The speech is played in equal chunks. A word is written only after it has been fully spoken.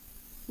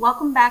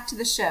Welcome back to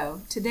the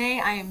show. Today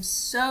I am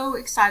so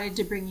excited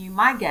to bring you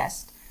my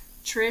guest,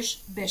 Trish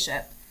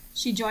Bishop.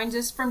 She joins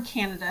us from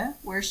Canada,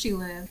 where she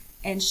lives,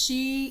 and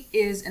she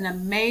is an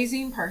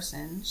amazing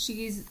person.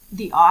 She's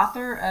the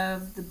author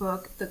of the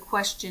book, The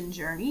Question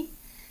Journey.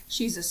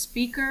 She's a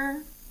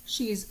speaker,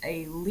 she's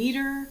a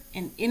leader,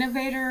 an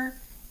innovator,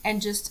 and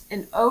just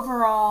an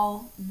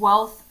overall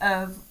wealth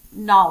of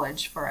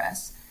knowledge for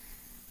us.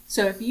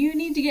 So if you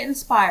need to get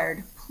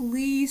inspired,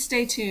 please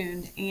stay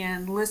tuned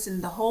and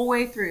listen the whole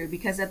way through,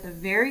 because at the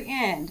very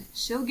end,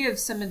 she'll give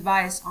some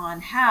advice on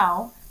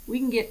how we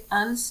can get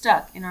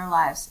unstuck in our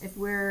lives if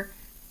we're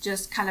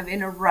just kind of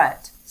in a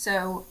rut.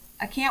 So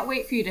I can't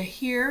wait for you to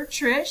hear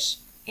Trish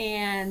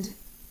and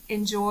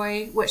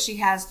enjoy what she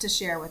has to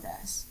share with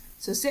us.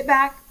 So sit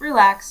back,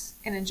 relax,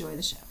 and enjoy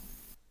the show.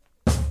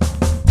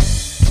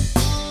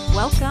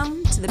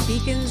 Welcome to the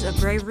Beacons of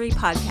Bravery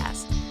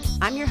podcast.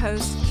 I'm your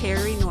host,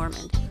 Carrie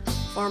Normand,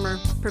 former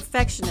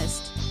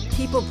perfectionist,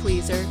 people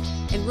pleaser,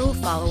 and rule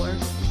follower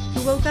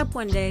who woke up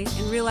one day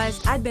and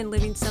realized I'd been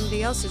living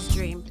somebody else's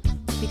dream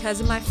because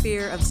of my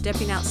fear of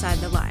stepping outside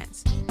the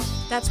lines.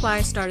 That's why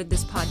I started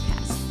this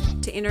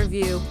podcast, to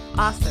interview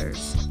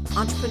authors,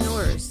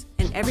 entrepreneurs,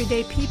 and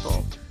everyday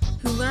people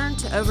who learn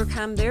to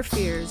overcome their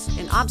fears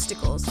and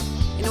obstacles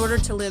in order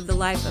to live the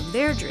life of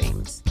their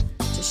dreams,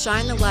 to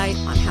shine the light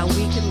on how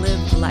we can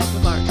live the life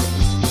of our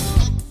dreams.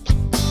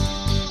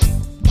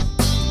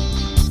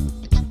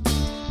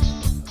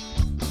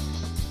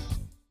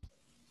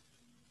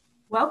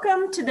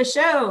 Welcome to the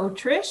show,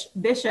 Trish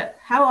Bishop.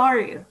 How are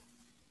you?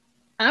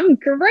 I'm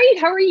great.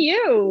 How are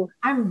you?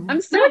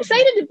 I'm so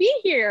excited to be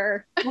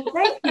here. Well,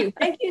 thank you.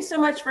 Thank you so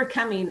much for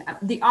coming.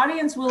 The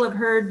audience will have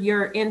heard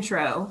your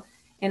intro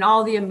and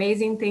all the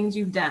amazing things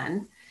you've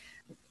done.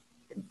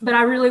 But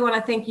I really want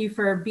to thank you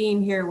for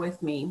being here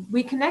with me.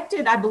 We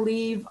connected, I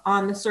believe,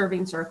 on the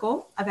Serving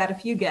Circle. I've had a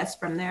few guests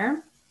from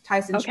there.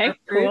 Tyson. Okay,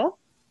 cool.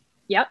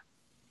 Yep,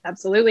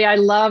 absolutely. I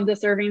love the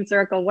Serving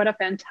Circle. What a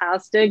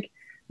fantastic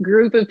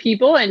group of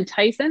people. And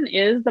Tyson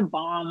is the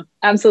bomb.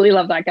 Absolutely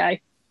love that guy.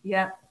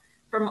 Yep.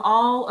 From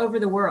all over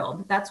the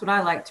world. That's what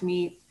I like to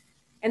meet.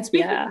 And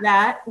speaking of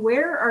that,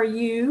 where are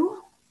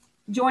you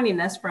joining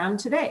us from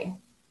today?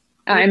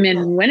 I'm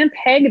in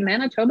Winnipeg,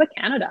 Manitoba,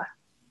 Canada.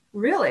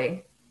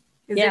 Really?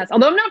 Yes,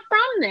 although I'm not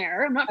from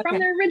there. I'm not from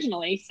there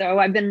originally. So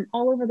I've been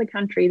all over the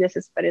country.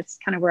 But it's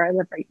kind of where I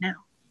live right now.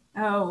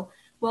 Oh,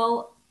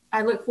 well,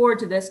 I look forward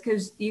to this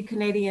because you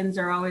Canadians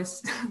are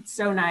always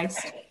so nice.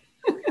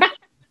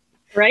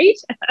 Right?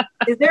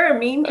 Is there a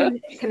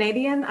mean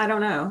Canadian? I don't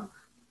know.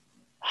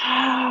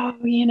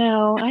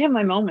 Oh, I have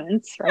my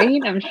moments,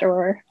 right? I'm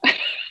sure.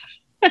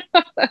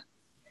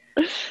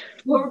 Well,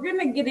 we're going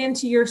to get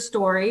into your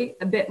story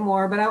a bit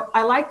more, but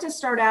I like to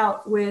start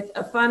out with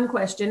a fun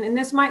question, and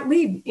this might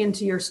lead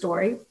into your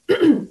story.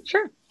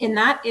 Sure. And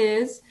that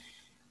is,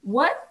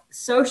 what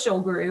social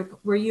group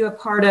were you a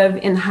part of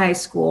in high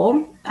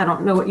school? I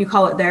don't know what you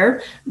call it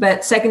there,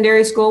 but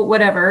secondary school,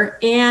 whatever.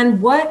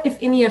 And what, if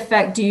any,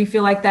 effect do you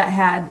feel like that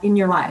had in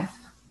your life?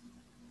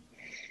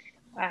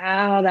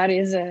 Wow, that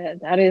is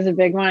a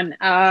big one.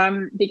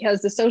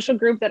 Because the social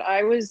group that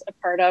I was a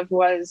part of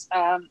was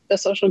the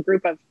social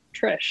group of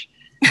Trish.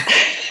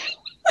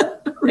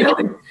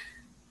 Really?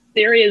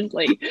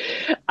 Seriously.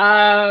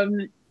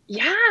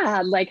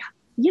 Yeah, like,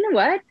 you know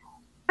what?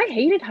 I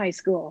hated high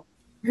school.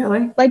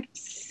 Really? Like,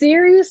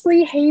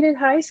 seriously hated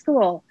high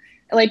school.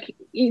 Like,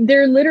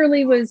 there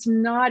literally was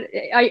not,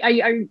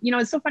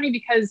 it's so funny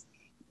because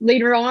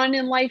later on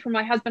in life, when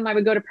my husband and I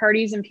would go to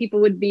parties and people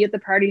would be at the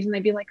parties and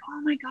they'd be like,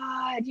 oh my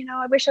God,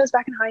 I wish I was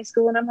back in high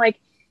school. And I'm like,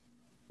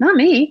 not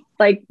me.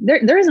 Like,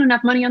 there isn't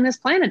enough money on this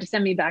planet to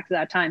send me back to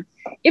that time.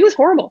 It was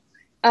horrible.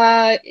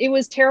 It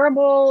was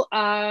terrible.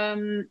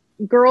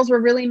 Girls were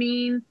really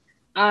mean.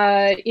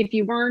 If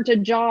you weren't a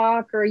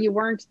jock or you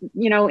weren't,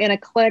 in a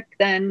clique,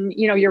 then,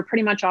 you're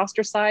pretty much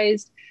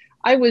ostracized.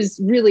 I was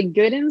really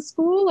good in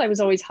school. I was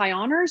always high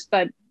honors,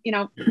 but,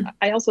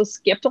 I also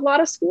skipped a lot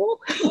of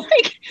school.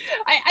 Like,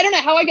 I don't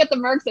know how I got the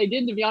marks I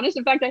did, to be honest.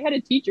 In fact, I had a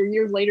teacher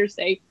years later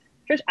say,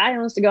 Trish, I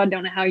honest to God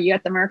don't know how you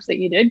got the marks that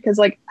you did, because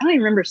I don't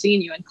even remember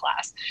seeing you in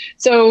class.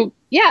 So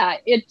yeah,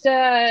 it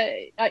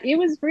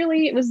was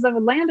the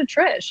land of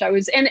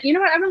Trish. And you know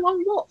what? I'm a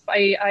lone wolf.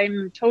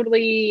 I'm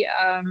totally,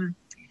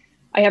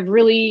 I have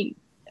really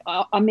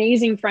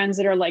amazing friends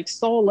that are like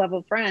soul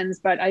level friends,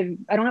 but I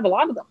don't have a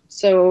lot of them.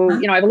 So,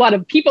 I have a lot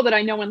of people that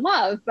I know and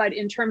love, but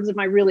in terms of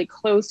my really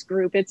close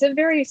group, it's a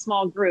very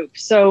small group.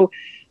 So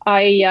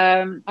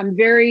I'm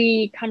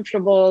very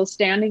comfortable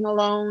standing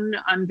alone.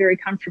 I'm very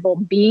comfortable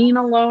being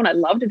alone. I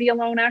love to be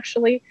alone,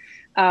 actually.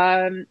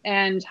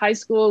 And high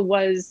school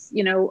was,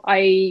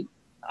 I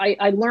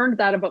learned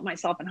that about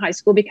myself in high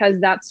school because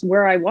that's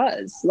where I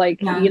was.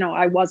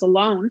 I was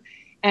alone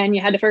and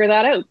you had to figure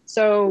that out.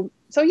 So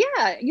yeah,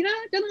 I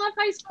didn't love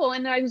high school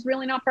and I was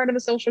really not part of a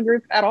social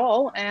group at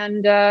all.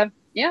 And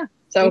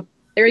so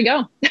there you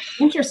go.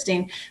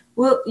 Interesting.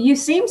 Well, you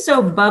seem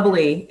so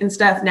bubbly and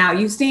stuff now.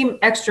 You seem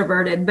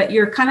extroverted, but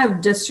you're kind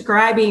of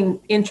describing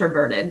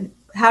introverted.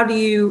 How do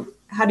you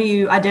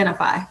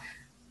identify?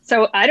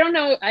 So I don't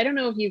know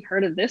if you've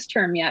heard of this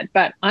term yet,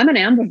 but I'm an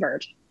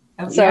ambivert.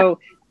 Oh, yeah. So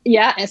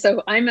yeah, and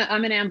so I'm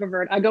an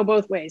ambivert. I go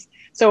both ways.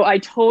 So I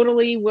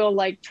totally will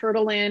like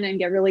turtle in and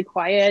get really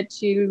quiet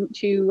to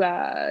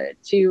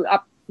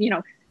up,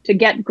 to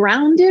get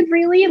grounded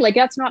really. Like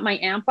that's not my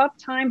amp up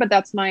time, but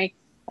that's my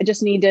I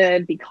just need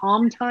to be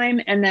calm time.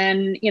 And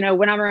then,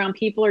 when I'm around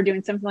people or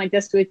doing something like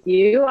this with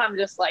you, I'm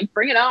just like,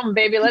 bring it on,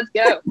 baby, let's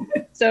go.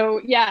 So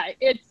yeah,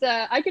 it's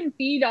I can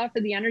feed off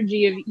of the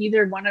energy of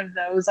either one of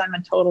those. I'm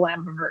a total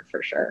ambivert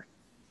for sure.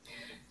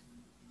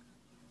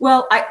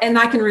 Well,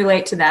 I can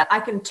relate to that.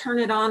 I can turn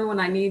it on when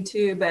I need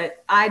to,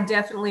 but I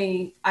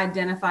definitely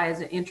identify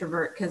as an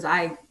introvert because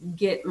I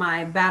get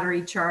my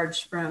battery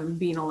charged from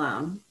being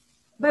alone.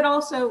 But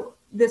also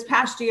this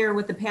past year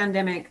with the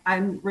pandemic,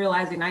 I'm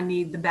realizing I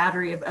need the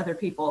battery of other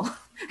people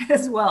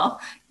as well,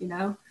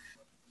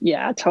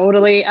 Yeah,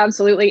 totally.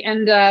 Absolutely.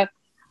 And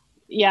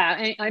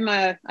yeah, I'm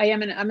a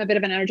bit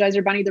of an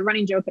energizer bunny. The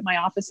running joke at my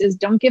office is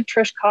don't give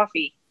Trish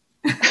coffee.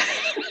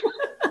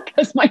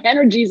 Because my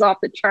energy's off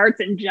the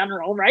charts in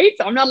general, right?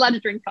 So I'm not allowed to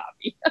drink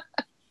coffee.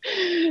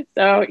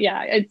 So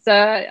yeah, it's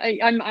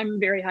I'm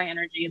very high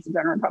energy as a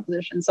general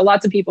proposition. So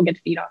lots of people get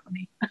to feed off of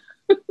me.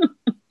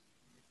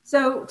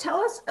 So tell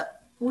us,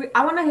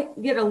 I want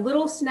to get a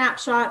little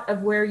snapshot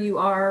of where you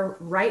are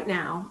right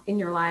now in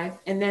your life,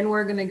 and then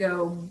we're going to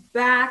go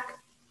back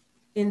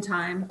in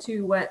time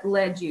to what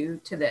led you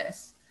to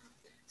this.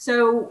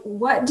 So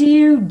what do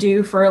you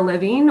do for a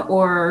living,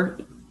 or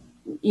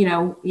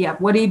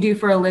what do you do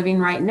for a living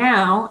right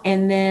now?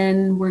 And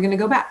then we're going to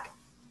go back.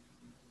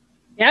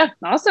 Yeah.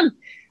 Awesome.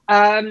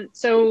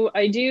 So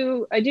I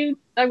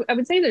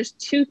would say there's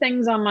two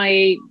things on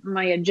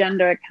my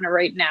agenda kind of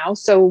right now.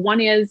 So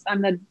one is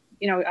I'm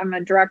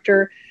a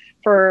director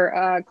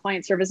for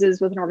client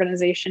services with an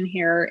organization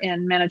here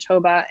in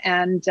Manitoba.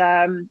 And,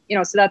 so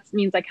that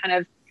means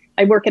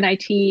I work in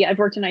IT. I've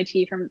worked in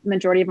IT for the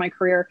majority of my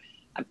career,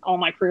 all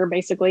my career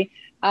basically.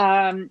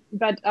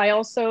 But I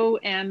also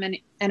am an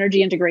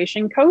energy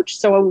integration coach.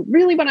 So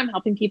really what I'm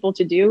helping people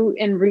to do,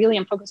 and really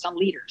I'm focused on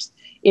leaders,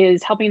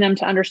 is helping them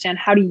to understand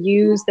how to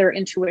use their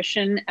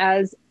intuition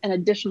as an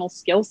additional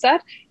skill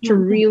set to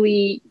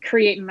really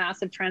create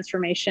massive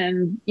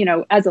transformation,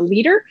 as a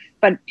leader,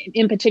 but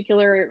in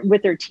particular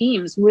with their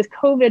teams. With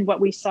COVID, what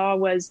we saw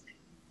was,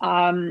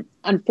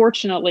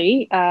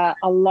 unfortunately, a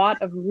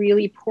lot of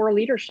really poor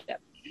leadership.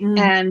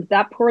 And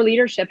that poor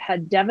leadership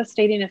had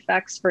devastating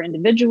effects for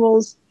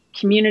individuals,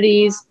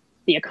 communities,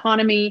 the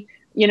economy.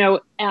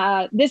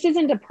 This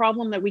isn't a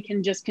problem that we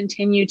can just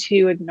continue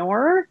to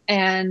ignore.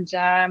 And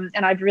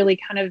I've really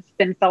kind of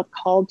been felt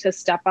called to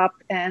step up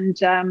and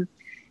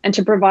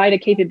to provide a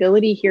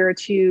capability here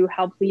to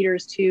help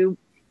leaders to,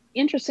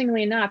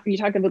 interestingly enough, you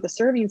talk about the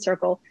serving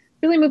circle,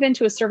 really move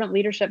into a servant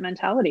leadership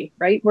mentality,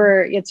 right?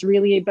 Where it's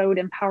really about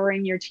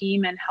empowering your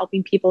team and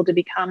helping people to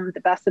become the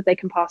best that they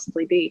can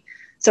possibly be.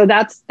 So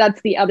that's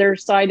the other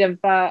side of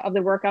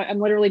the work. I'm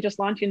literally just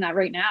launching that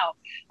right now.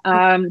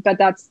 But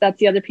that's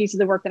the other piece of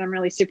the work that I'm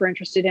really super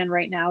interested in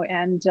right now.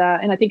 And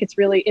I think it's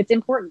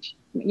important.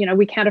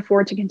 We can't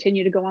afford to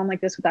continue to go on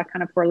like this with that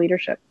kind of poor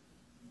leadership.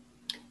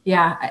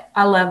 Yeah,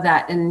 I love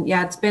that. And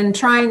yeah, it's been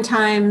trying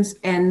times,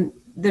 and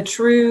the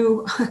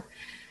true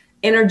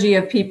energy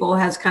of people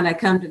has kind of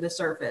come to the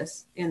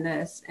surface in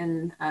this,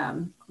 and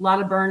a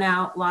lot of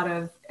burnout, a lot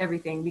of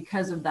everything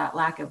because of that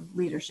lack of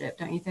leadership,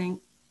 don't you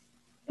think?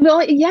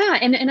 Well, yeah.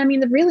 And I mean,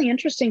 the really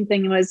interesting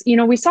thing was,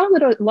 we saw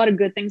a lot of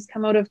good things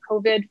come out of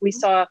COVID. We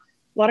saw a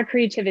lot of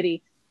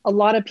creativity, a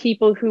lot of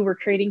people who were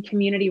creating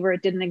community where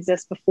it didn't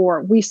exist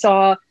before. We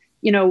saw,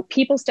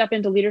 people step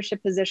into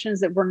leadership positions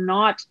that were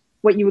not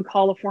what you would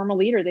call a formal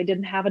leader. They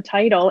didn't have a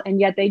title, and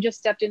yet they just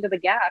stepped into the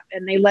gap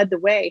and they led the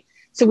way.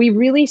 So we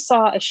really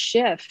saw a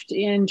shift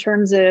in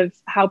terms of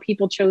how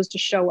people chose to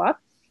show up.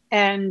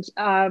 And,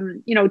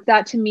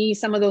 that to me,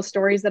 some of those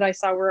stories that I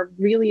saw were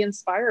really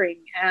inspiring.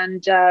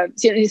 And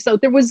so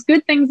there was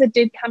good things that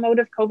did come out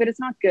of COVID. It's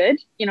not good,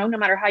 no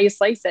matter how you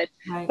slice it,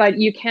 right. But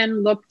you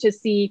can look to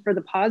see for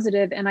the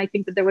positive. And I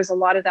think that there was a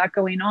lot of that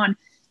going on.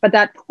 But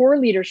that poor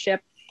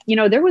leadership,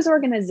 there was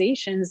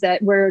organizations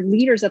that were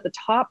leaders at the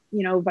top,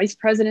 vice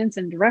presidents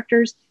and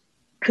directors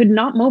could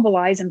not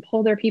mobilize and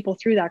pull their people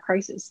through that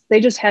crisis. They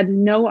just had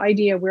no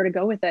idea where to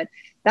go with it.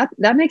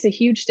 That makes a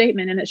huge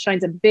statement, and it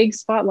shines a big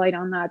spotlight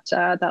on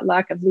that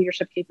lack of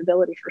leadership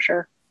capability for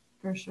sure.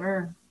 For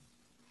sure.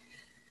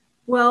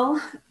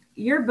 Well,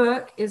 your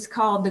book is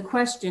called The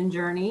Question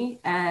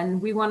Journey,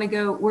 and we're going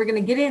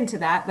to get into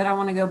that, but I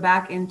want to go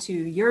back into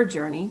your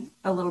journey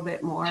a little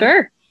bit more.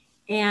 Sure.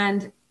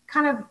 And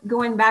kind of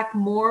going back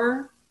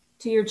more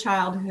to your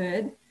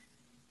childhood.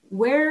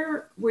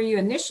 Where were you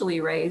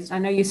initially raised? I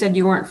know you said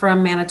you weren't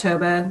from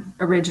Manitoba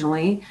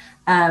originally.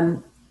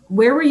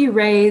 Where were you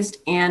raised,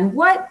 and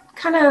what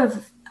kind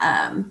of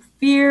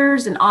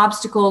fears and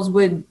obstacles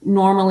would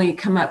normally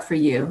come up for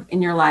you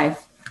in your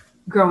life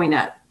growing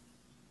up?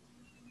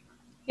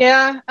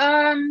 Yeah.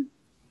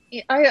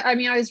 I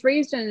mean, I was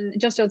raised in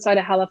just outside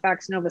of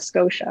Halifax, Nova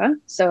Scotia.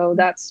 So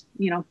that's,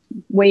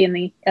 way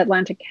in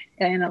Atlantic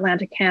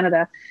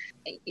Canada.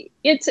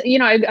 it's,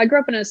 I grew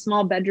up in a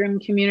small bedroom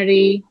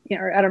community,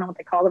 or I don't know what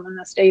they call them in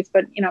the States,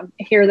 but,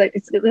 here that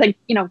it's like,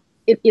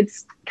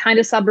 it's kind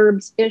of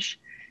suburbs ish.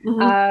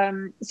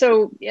 Mm-hmm.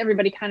 So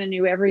everybody kind of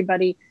knew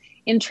everybody.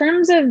 In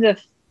terms of the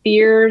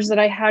fears that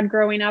I had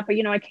growing up,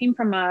 I came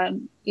from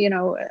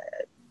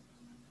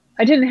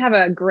I didn't have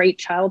a great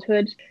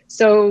childhood.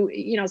 So,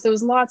 so there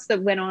was lots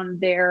that went on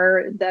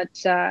there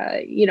that,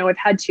 I've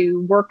had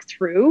to work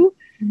through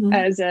Mm-hmm.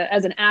 as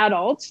an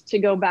adult to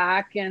go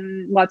back,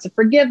 and lots of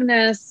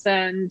forgiveness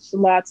and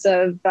lots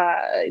of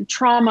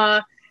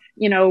trauma,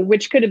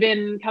 which could have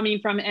been coming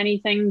from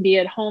anything, be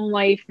it home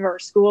life or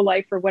school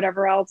life or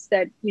whatever else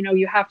that,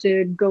 you have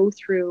to go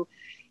through.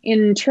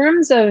 In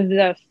terms of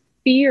the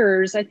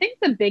fears, I think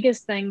the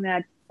biggest thing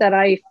that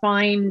I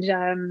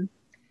find,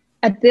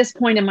 at this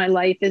point in my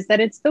life, is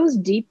that it's those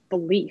deep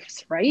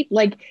beliefs, right?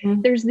 Like,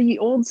 Mm-hmm. there's the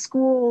old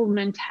school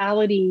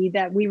mentality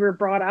that we were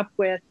brought up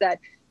with, that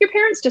your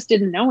parents just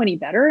didn't know any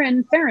better,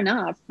 and fair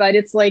enough. But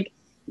it's like,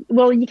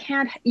 well, you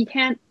can't,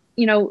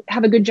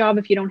 have a good job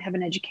if you don't have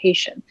an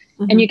education,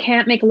 and Mm-hmm. you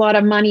can't make a lot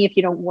of money if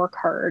you don't work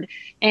hard.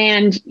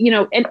 And,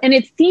 and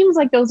it seems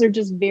like those are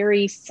just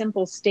very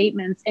simple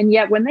statements. And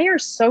yet when they are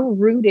so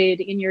rooted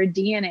in your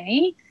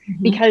DNA,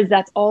 Mm-hmm. because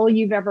that's all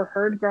you've ever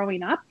heard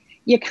growing up,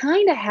 you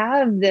kind of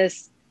have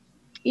this,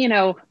 you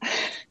know,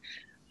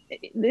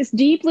 this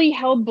deeply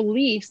held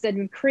beliefs that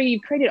have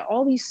created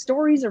all these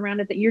stories around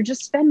it that you're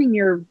just spending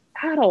your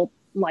adult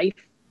life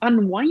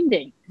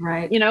unwinding,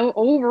 Right.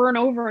 over and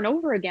over and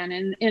over again.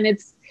 And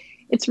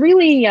it's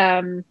really,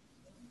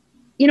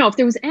 if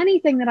there was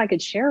anything that I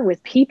could share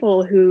with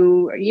people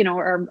who,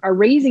 are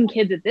raising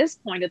kids at this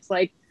point, it's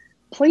like,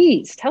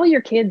 please tell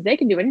your kids they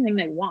can do anything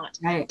they want.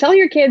 Right. Tell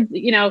your kids,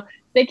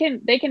 they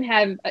can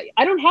have,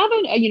 I don't have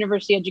a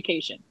university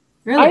education.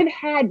 Really? I've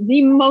had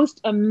the most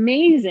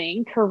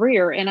amazing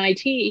career in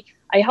IT.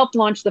 I helped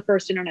launch the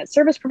first internet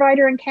service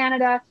provider in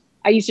Canada.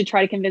 I used to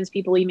try to convince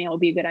people email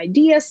would be a good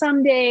idea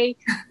someday,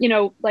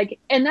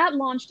 and that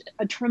launched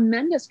a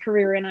tremendous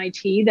career in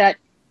IT that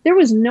I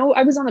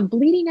was on the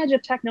bleeding edge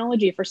of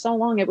technology for so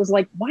long. It was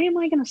like, why am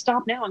I going to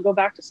stop now and go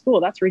back to school?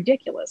 That's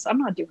ridiculous. I'm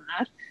not doing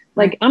that.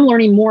 Right. Like, I'm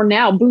learning more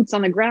now, boots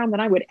on the ground, than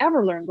I would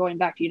ever learn going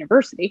back to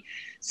university.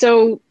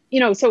 So,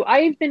 so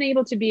I've been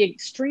able to be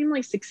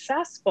extremely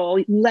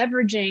successful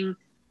leveraging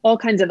all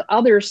kinds of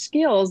other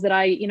skills that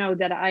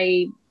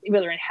I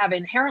whether have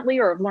inherently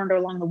or have learned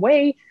along the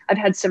way. I've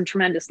had some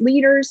tremendous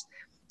leaders.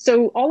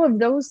 So all of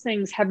those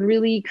things have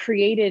really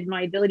created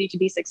my ability to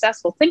be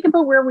successful. Think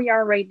about where we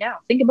are right now.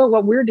 Think about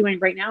what we're doing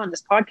right now in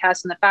this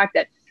podcast, and the fact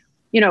that,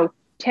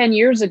 10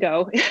 years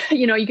ago,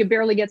 you could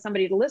barely get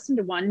somebody to listen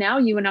to one. Now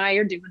you and I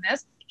are doing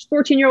this.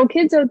 There's 14-year-old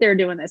kids out there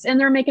doing this, and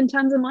they're making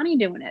tons of money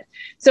doing it.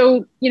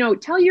 So,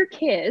 tell your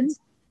kids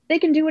they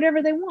can do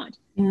whatever they want,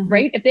 Mm-hmm.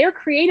 right? If they're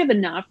creative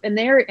enough and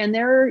they're,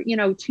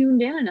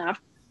 tuned in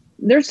enough,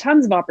 there's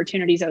tons of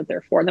opportunities out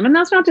there for them. And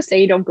that's not to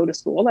say don't go to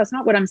school. That's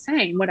not what I'm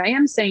saying. What I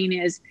am saying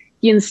is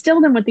you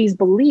instill them with these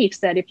beliefs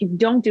that if you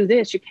don't do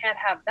this, you can't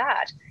have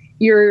that.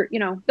 They're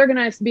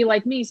going to be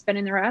like me,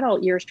 spending their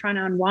adult years trying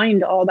to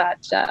unwind all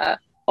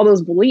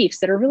those beliefs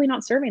that are really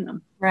not serving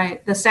them.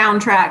 Right. The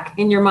soundtrack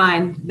in your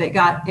mind that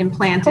got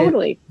implanted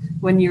Totally.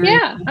 when you were.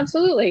 Yeah,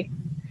 absolutely.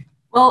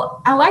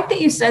 Well, I like that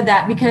you said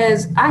that,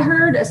 because I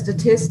heard a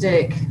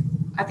statistic,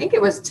 I think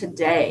it was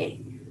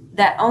today,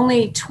 that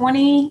only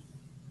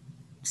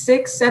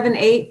 26, 7,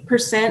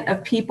 8%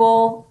 of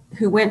people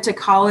who went to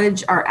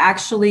college are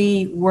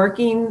actually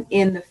working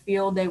in the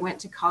field they went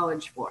to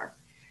college for.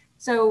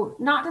 So,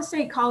 not to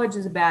say college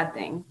is a bad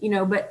thing,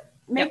 but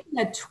making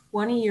a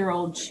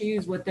 20-year-old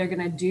choose what they're going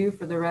to do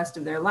for the rest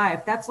of their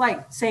life, that's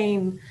like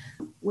saying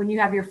when you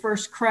have your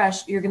first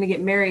crush, you're going to get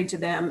married to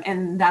them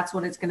and that's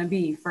what it's going to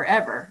be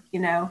forever,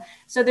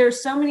 So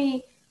there's so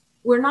many,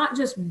 we're not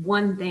just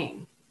one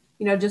thing,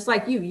 just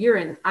like you're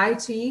in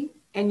IT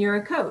and you're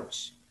a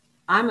coach.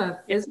 I'm a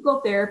physical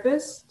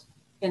therapist,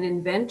 an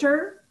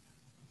inventor,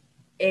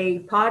 a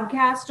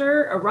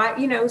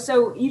podcaster,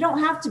 so you don't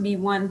have to be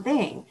one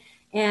thing.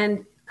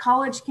 And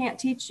college can't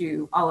teach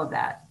you all of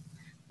that.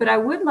 But I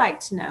would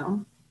like to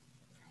know,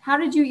 how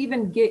did you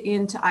even get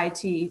into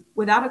IT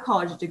without a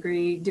college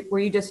degree? Were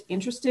you just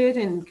interested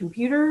in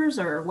computers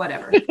or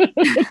whatever?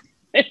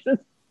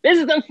 This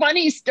is a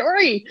funny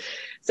story.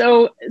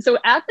 So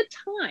at the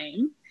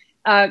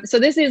time, so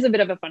this is a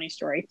bit of a funny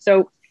story.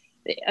 So,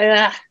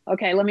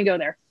 okay, let me go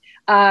there.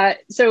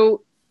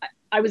 So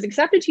I was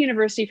accepted to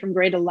university from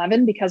grade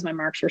 11 because my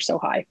marks were so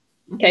high.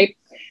 Okay.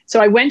 So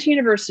I went to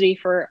university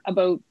for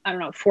about,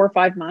 4 or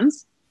 5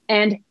 months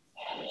and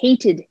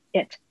hated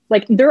it.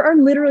 Like, there are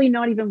literally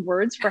not even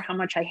words for how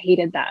much I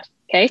hated that.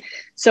 Okay.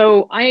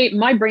 So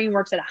my brain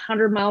works at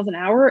 100 miles an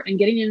hour, and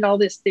getting into all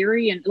this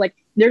theory and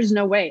there's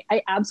no way.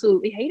 I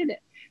absolutely hated it.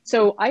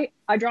 So I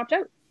dropped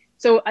out.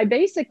 So I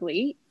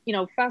basically,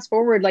 fast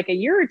forward like a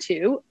year or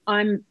two,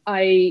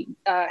 I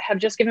have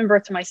just given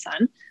birth to my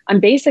son. I'm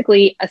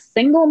basically a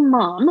single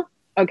mom.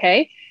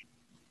 Okay.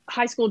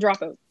 High school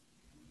dropout.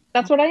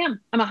 That's what I am.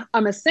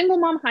 I'm a single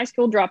mom high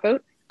school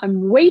dropout.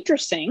 I'm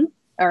waitressing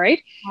All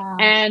right. Wow.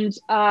 And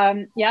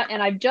yeah,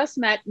 and I've just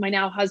met my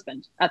now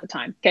husband at the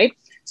time. Okay.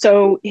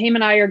 So him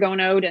and I are going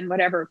out and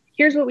whatever.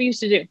 Here's what we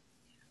used to do.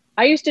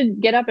 I used to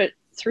get up at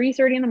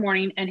 3:30 in the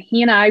morning, and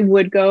he and I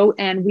would go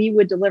and we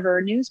would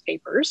deliver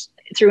newspapers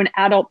through an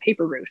adult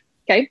paper route.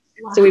 Okay.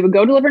 Wow. So we would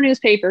go deliver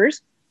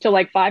newspapers till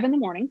like 5 in the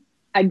morning.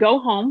 I'd go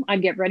home,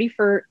 I'd get ready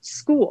for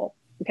school.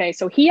 Okay.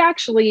 So he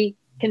actually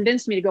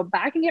convinced me to go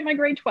back and get my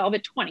grade 12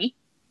 at 20.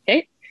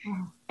 Okay.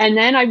 Wow. And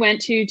then I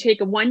went to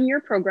take a 1-year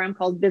program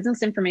called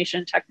Business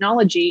Information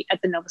Technology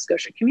at the Nova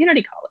Scotia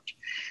Community College.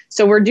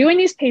 So we're doing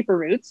these paper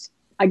routes.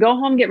 I go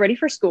home, get ready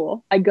for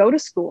school. I go to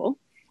school.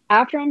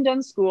 After I'm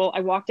done school,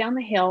 I walk down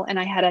the hill, and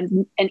I had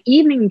an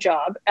evening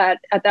job at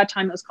that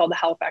time. It was called the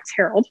Halifax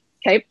Herald.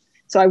 Okay.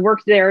 So I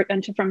worked there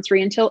from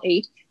 3 until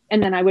 8.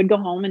 And then I would go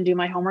home and do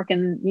my homework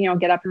and,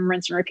 get up and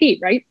rinse and repeat.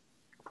 Right.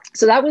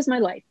 So that was my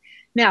life.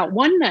 Now,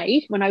 one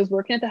night when I was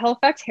working at the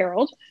Halifax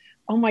Herald,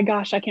 oh my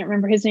gosh, I can't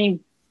remember his name.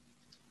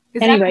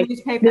 Anyway,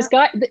 this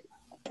guy,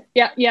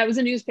 yeah, it was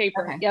a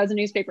newspaper. Okay. Yeah, it was a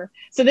newspaper.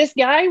 So this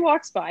guy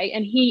walks by,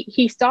 and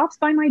he stops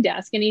by my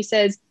desk, and he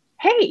says,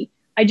 "Hey,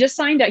 I just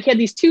signed up." He had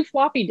these 2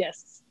 floppy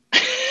disks.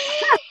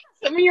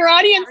 Some of your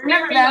audience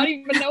members don't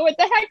even know what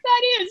the heck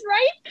that is,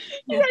 right?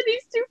 Yeah. He had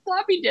these 2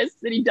 floppy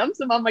disks, and he dumps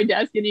them on my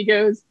desk, and he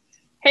goes,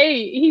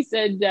 "Hey," he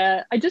said,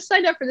 "I just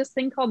signed up for this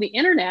thing called the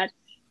internet,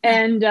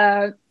 and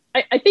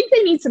I think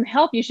they need some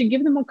help. You should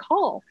give them a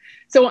call."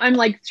 So I'm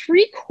like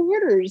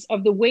 3/4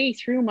 of the way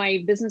through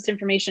my business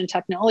information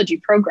technology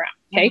program.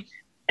 Okay.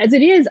 Mm-hmm. As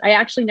it is, I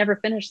actually never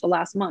finished the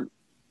last month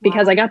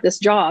because I got this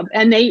job,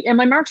 and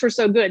my marks were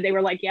so good. They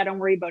were like, "Yeah, don't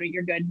worry about it.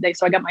 You're good."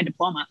 So I got my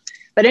diploma.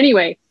 But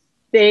anyway,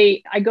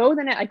 I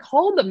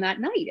called them that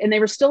night, and they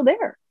were still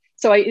there.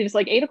 So it was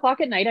like 8 o'clock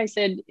at night. I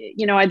said,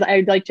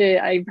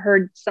 I've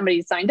heard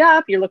somebody signed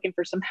up. You're looking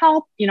for some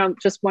help,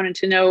 just wanted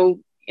to know,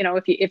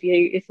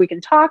 if we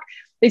can talk.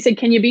 They said,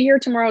 "Can you be here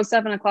tomorrow at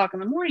 7 o'clock in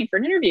the morning for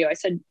an interview?" I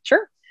said,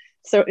 "Sure."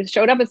 So it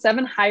showed up at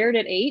 7, hired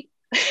at 8.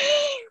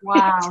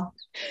 Wow.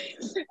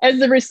 As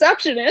the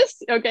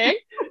receptionist. Okay.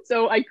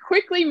 So I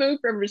quickly moved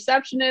from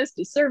receptionist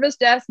to service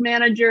desk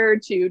manager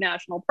to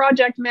national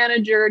project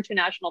manager to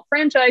national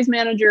franchise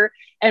manager.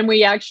 And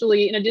we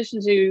actually, in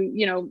addition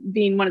to,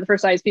 being one of the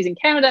first ISPs in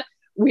Canada,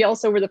 we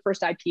also were the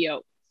first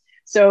IPO.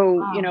 So,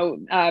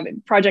 wow.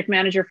 Project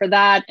manager for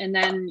that. And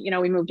then,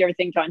 we moved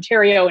everything to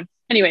Ontario. And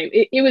anyway,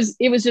 it was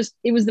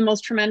the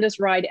most tremendous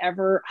ride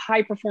ever.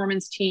 High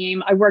performance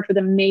team. I worked with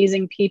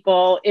amazing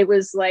people. It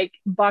was like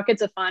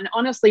buckets of fun.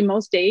 Honestly,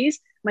 most days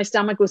my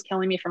stomach was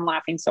killing me from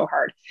laughing so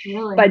hard.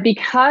 Really? But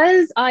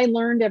because I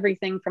learned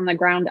everything from the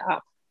ground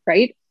up,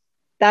 right?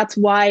 That's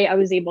why I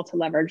was able to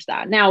leverage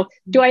that. Now,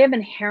 do I have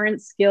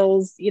inherent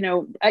skills?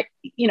 I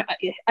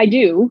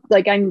do.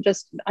 Like,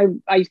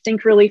 I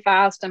think really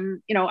fast.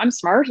 I'm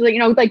smart.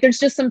 There's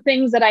just some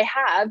things that I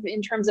have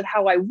in terms of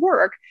how I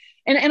work.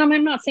 And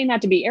I'm not saying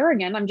that to be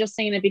arrogant. I'm just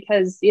saying it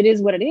because it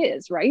is what it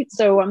is, right?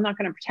 So I'm not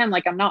going to pretend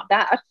like I'm not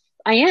that.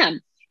 I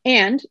am.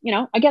 And,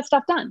 I get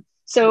stuff done.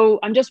 So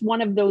I'm just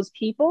one of those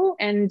people.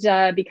 And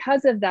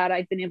because of that,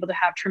 I've been able to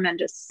have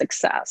tremendous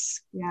success.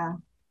 Yeah.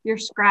 You're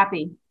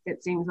scrappy,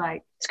 it seems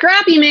like.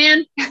 Scrappy,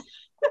 man.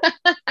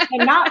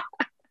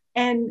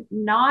 and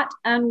not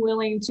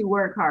unwilling to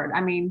work hard. I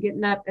mean,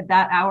 getting up at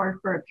that hour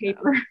for a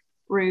paper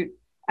route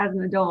as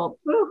an adult,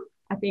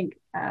 I think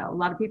a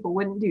lot of people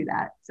wouldn't do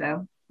that.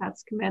 So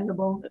that's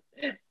commendable.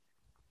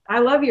 I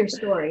love your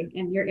story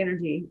and your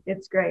energy.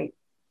 It's great.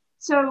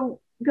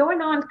 So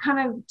going on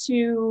kind of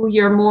to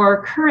your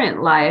more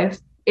current life,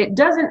 it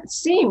doesn't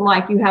seem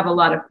like you have a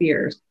lot of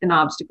fears and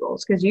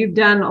obstacles because you've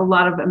done a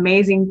lot of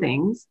amazing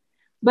things.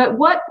 But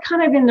what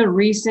kind of in the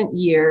recent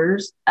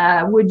years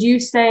would you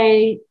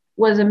say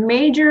was a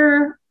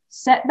major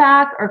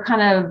setback or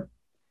kind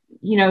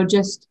of,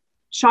 just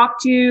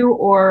shocked you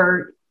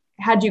or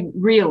had you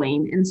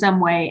reeling in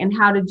some way? And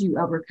how did you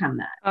overcome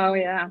that? Oh,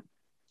 yeah.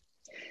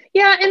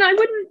 Yeah. And I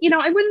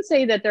wouldn't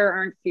say that there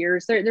aren't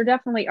fears. There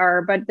definitely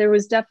are, but there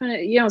was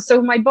definitely,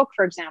 so my book,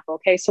 for example,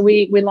 okay. So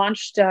I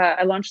launched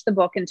the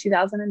book in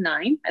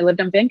 2009. I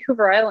lived on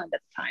Vancouver Island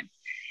at the time.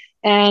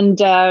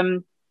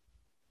 And,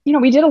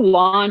 we did a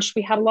launch,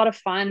 we had a lot of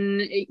fun,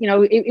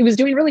 it was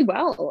doing really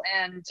well.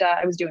 And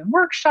I was doing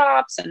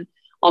workshops and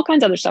all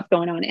kinds of other stuff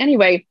going on.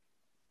 Anyway,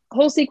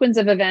 whole sequence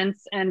of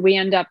events. And we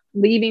end up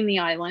leaving the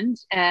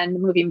island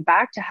and moving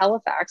back to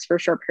Halifax for a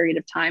short period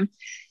of time.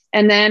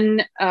 And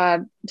then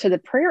to the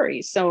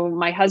prairies. So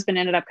my husband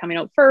ended up coming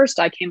out first.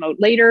 I came out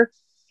later.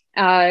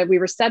 We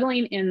were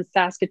settling in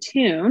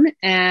Saskatoon,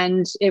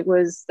 and it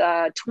was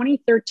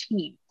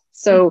 2013.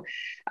 So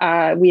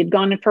we had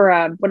gone for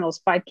one of those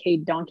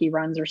 5K donkey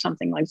runs or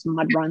something, like some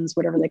mud runs,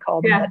 whatever they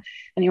call them. Yeah. But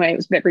anyway, it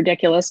was a bit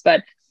ridiculous.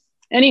 But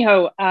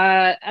anyhow,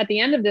 at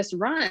the end of this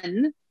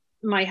run,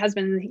 my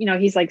husband,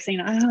 he's like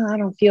saying, I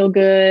don't feel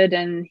good.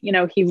 And, he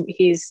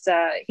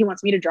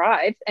wants me to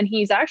drive. And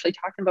he's actually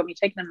talking about me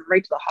taking him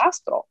right to the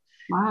hospital.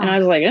 Wow. And I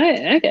was like,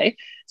 okay.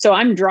 So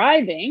I'm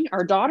driving,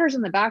 our daughter's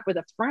in the back with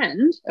a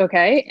friend.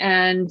 Okay.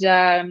 And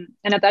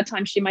at that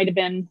time she might've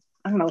been,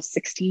 I don't know,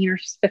 16 or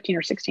 15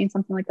 or 16,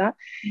 something like that.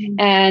 Mm-hmm.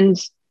 And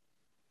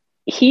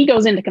he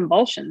goes into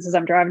convulsions as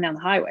I'm driving down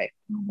the highway.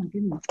 Oh my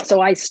goodness.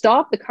 So I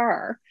stop the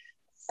car,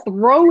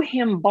 throw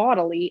him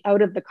bodily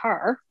out of the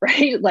car,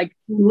 right? Like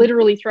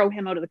literally throw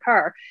him out of the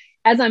car.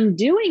 As I'm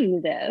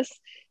doing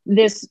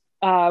this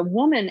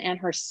woman and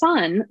her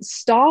son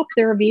stop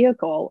their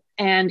vehicle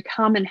and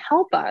come and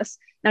help us.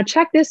 Now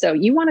check this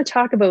out. You want to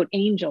talk about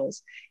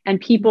angels and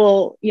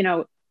people, you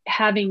know,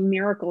 having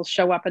miracles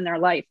show up in their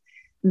life.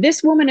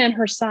 This woman and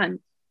her son,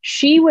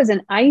 she was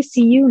an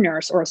ICU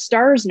nurse or a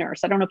STARS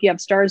nurse. I don't know if you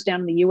have STARS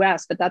down in the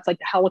US, but that's like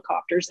the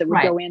helicopters that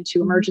would go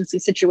into emergency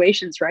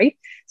situations, right?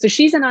 So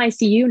she's an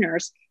ICU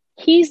nurse.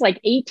 He's like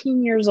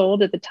 18 years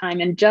old at the time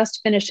and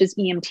just finished his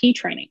EMT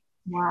training.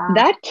 Wow.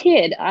 That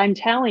kid, I'm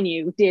telling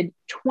you, did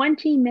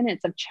 20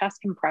 minutes of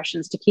chest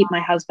compressions to keep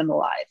my husband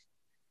alive.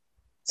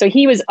 So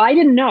I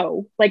didn't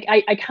know, like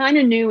I kind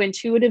of knew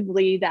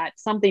intuitively that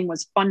something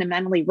was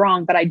fundamentally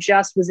wrong, but I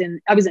was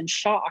in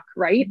shock,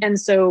 right? And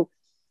so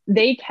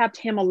they kept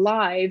him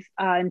alive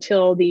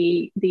until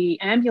the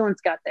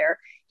ambulance got there.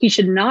 He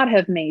should not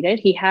have made it.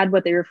 He had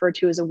what they refer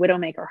to as a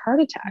widowmaker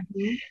heart attack.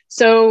 Mm-hmm.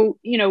 So,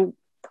 you know,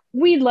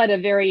 we led a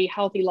very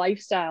healthy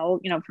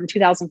lifestyle, you know, from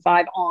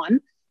 2005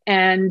 on.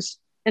 And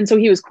so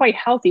he was quite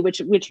healthy,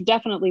 which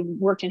definitely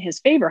worked in his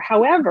favor.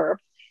 However,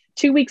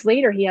 2 weeks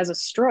later, he has a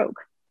stroke.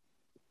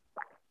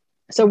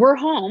 So we're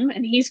home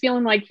and he's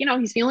feeling like, you know,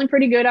 he's feeling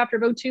pretty good after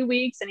about 2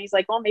 weeks. And he's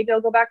like, well, maybe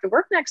I'll go back to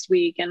work next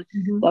week and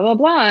blah, blah,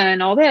 blah,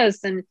 and all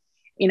this. And,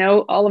 you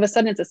know, all of a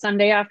sudden it's a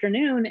Sunday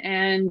afternoon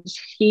and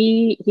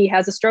he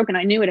has a stroke and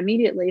I knew it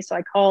immediately. So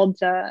I called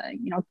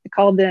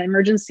the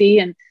emergency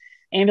and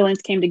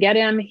ambulance came to get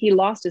him. He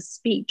lost his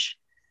speech.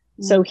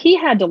 So he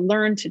had to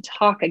learn to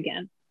talk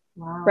again.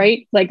 Wow.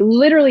 Right? Like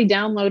literally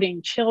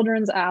downloading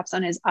children's apps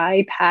on his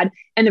iPad.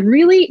 And the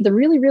really,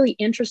 really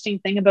interesting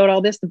thing about all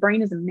this, the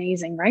brain is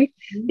amazing, right?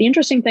 Mm-hmm. The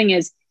interesting thing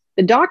is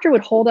the doctor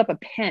would hold up a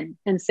pen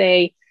and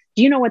say,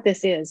 do you know what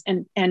this is?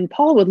 And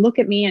Paul would look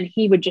at me and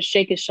he would just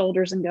shake his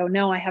shoulders and go,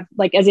 no, I have,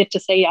 like, as if to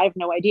say, I have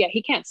no idea.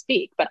 He can't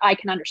speak, but I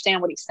can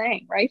understand what he's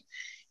saying. Right.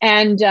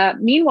 And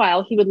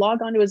meanwhile, he would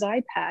log onto his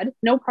iPad,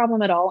 no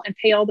problem at all, and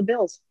pay all the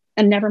bills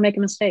and never make a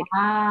mistake.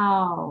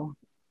 Wow.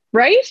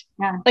 Right?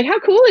 Yeah. Like,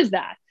 how cool is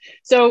that?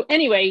 So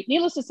anyway,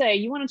 needless to say,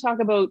 you want to talk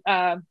about,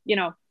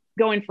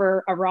 going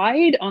for a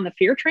ride on the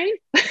fear train.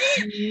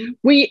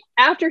 Mm-hmm.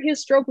 After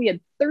his stroke, we had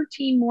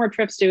 13 more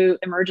trips to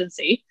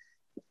emergency,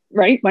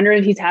 right? Wondering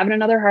if he's having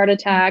another heart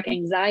attack,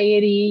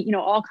 anxiety, you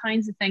know, all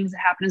kinds of things that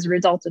happen as a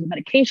result of the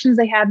medications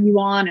they have you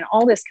on and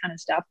all this kind of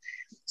stuff.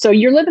 So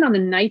you're living on the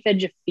knife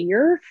edge of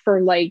fear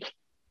for like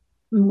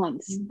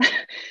months.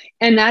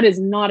 And that is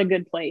not a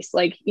good place.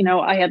 Like, you know,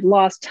 I had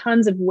lost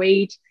tons of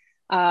weight.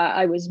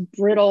 I was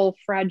brittle,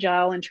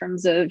 fragile in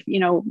terms of, you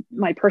know,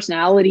 my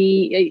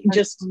personality.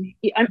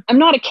 I'm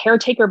not a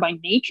caretaker by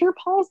nature.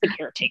 Paul's the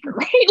caretaker,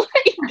 right?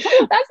 Like,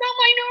 that's not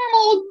my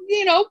normal,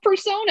 you know,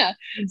 persona.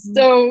 Mm-hmm.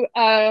 So,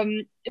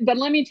 but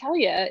let me tell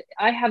you,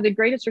 I have the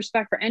greatest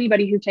respect for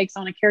anybody who takes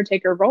on a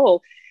caretaker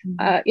role.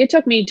 Mm-hmm. It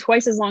took me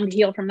twice as long to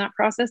heal from that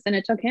process than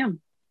it took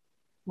him.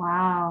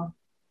 Wow.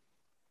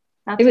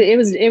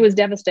 It was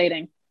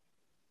devastating.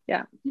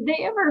 Yeah. Did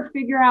they ever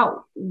figure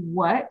out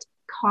what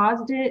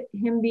caused it,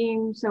 him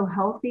being so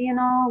healthy and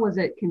all? Was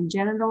it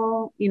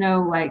congenital, you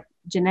know, like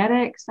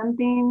genetic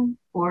something,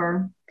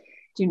 or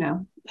do you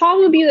know? Paul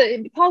would be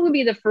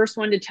the first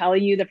one to tell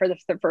you that for the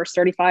first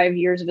 35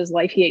 years of his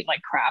life, he ate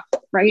like crap,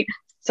 right?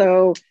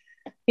 So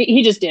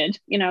he just did,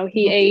 you know,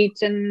 he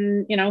ate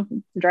and, you know,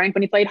 drank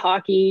when he played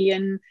hockey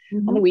and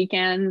on the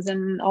weekends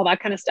and all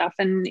that kind of stuff.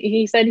 And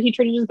he said he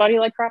treated his body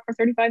like crap for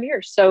 35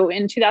 years. So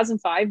in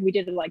 2005, we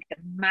did like a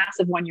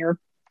massive 1-year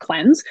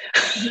cleanse,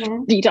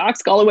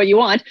 detox, call it what you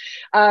want,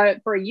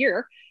 for a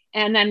year.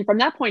 And then from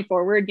that point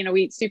forward, you know,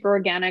 we eat super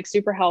organic,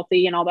 super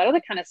healthy and all that other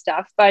kind of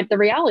stuff. But the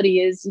reality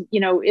is, you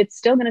know, it's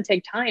still going to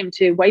take time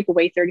to wipe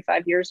away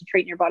 35 years of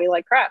treating your body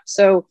like crap.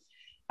 So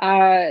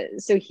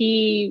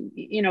he,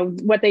 you know,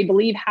 what they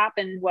believe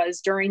happened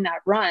was during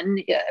that run,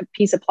 a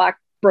piece of plaque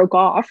broke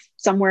off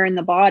somewhere in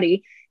the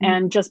body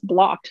and just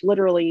blocked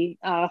literally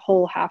a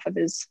whole half of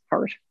his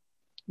heart.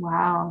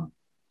 Wow.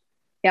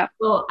 Yeah.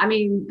 Well, I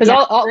mean, because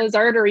all his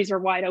arteries are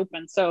wide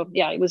open. So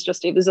yeah, it was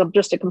just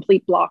a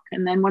complete block.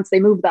 And then once they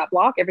moved that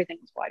block, everything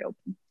was wide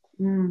open.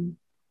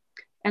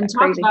 And that's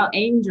talk crazy. About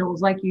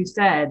angels, like you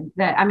said,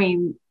 that, I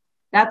mean,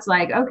 that's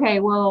like, okay,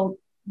 well,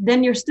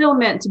 then you're still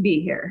meant to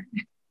be here.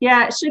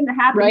 Yeah, it shouldn't have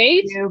happened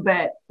to you,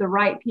 but the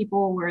right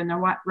people were in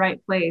the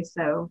right place.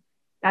 So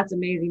that's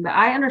amazing. But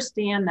I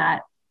understand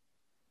that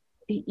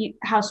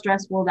how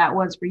stressful that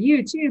was for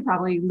you too,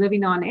 probably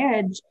living on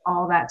edge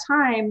all that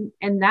time.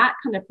 And that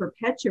kind of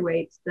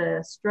perpetuates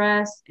the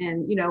stress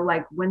and, you know,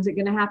 like, when's it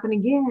going to happen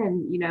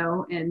again, you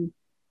know? And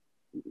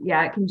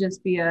yeah, it can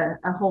just be a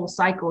whole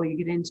cycle you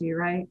get into,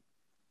 right?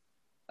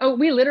 Oh,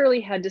 we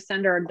literally had to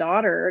send our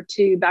daughter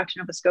back to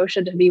Nova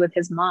Scotia to be with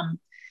his mom.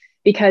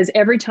 because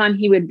every time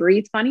he would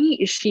breathe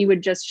funny, she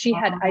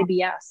had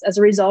IBS as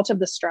a result of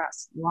the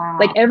stress. Wow.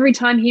 Like every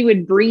time he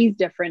would breathe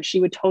different, she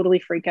would totally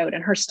freak out,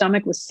 and her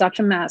stomach was such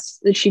a mess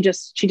that she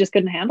just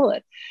couldn't handle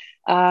it.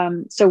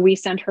 So we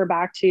sent her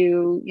back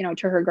to,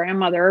 to her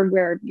grandmother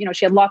where,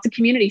 she had lots of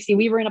community. See,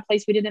 we were in a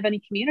place we didn't have any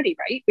community,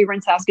 right? We were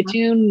in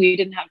Saskatoon. We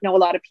didn't know a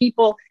lot of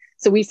people.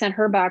 So we sent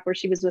her back where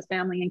she was with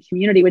family and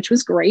community, which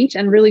was great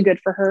and really good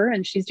for her.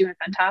 And she's doing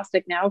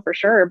fantastic now for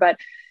sure. But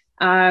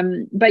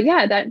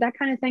yeah, that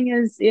kind of thing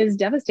is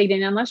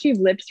devastating. Unless you've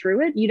lived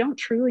through it, you don't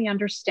truly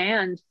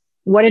understand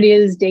what it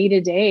is day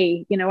to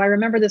day. I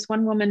remember this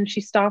one woman,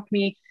 she stopped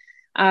me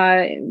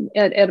at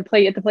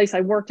the place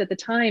I worked at the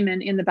time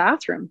and in the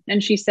bathroom.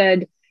 And she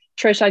said,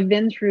 Trish, I've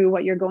been through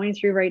what you're going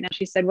through right now.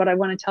 She said, what I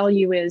want to tell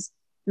you is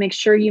make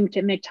sure you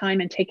make time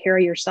and take care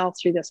of yourself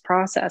through this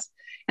process.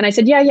 And I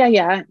said,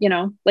 yeah,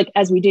 like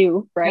as we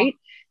do. Right.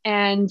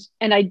 Yeah.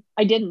 And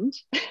I didn't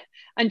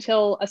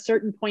until a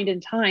certain point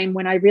in time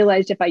when I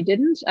realized if I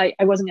didn't, I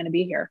wasn't going to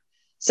be here.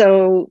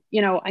 So,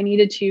 I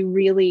needed to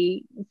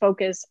really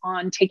focus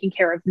on taking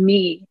care of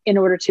me in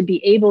order to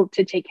be able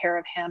to take care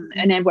of him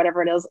and then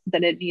whatever it is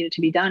that it needed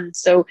to be done.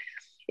 So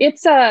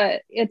it's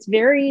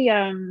very,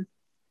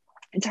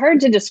 it's hard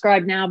to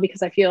describe now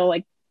because I feel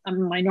like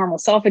I'm my normal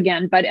self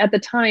again, but at the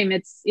time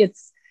it's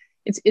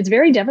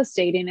very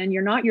devastating and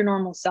you're not your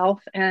normal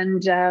self.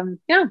 And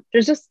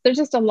there's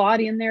just a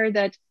lot in there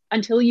that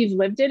until you've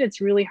lived it,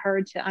 it's really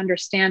hard to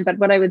understand. But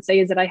what I would say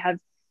is that I have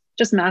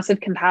just massive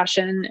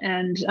compassion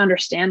and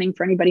understanding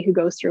for anybody who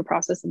goes through a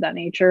process of that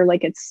nature.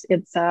 Like it's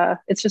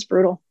just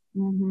brutal.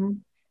 Mm-hmm.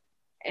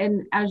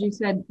 And as you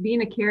said,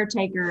 being a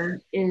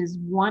caretaker is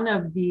one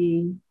of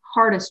the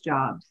hardest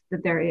jobs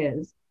that there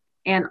is.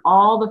 And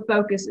all the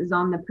focus is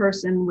on the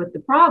person with the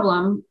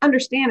problem,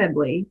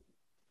 understandably,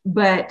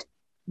 but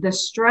the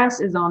stress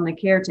is on the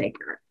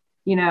caretaker,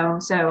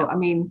 So, I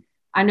mean,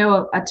 I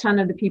know a ton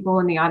of the people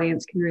in the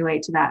audience can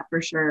relate to that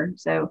for sure.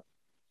 So,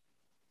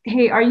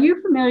 hey, are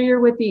you familiar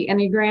with the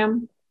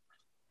Enneagram?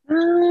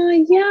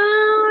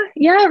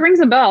 Yeah, it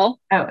rings a bell.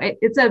 Oh,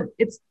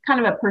 it's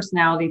kind of a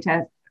personality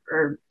test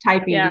or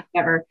typing,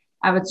 whatever.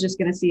 I was just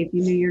going to see if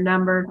you knew your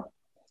number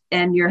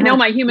and your. I know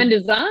my human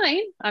design.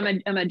 I'm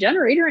a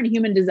generator in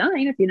human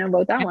design. If you know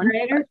about that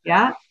generator? One.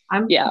 Yeah,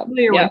 I'm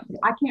familiar with it.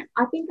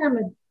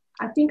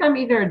 I think I'm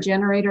either a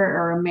generator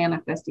or a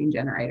manifesting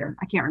generator.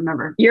 I can't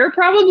remember. A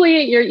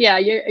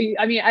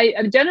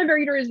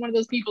generator is one of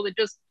those people that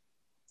just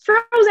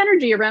throws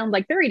energy around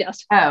like fairy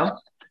dust. Oh,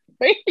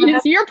 right?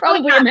 You're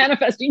probably a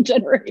manifesting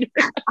generator.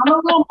 I'm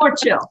a little more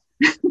chill.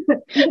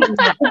 So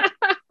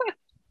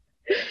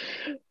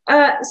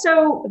that's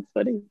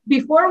funny.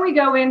 Before we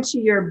go into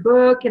your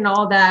book and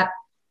all that,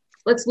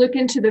 let's look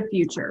into the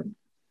future.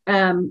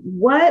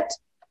 What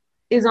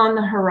is on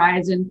the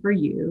horizon for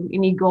you?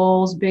 Any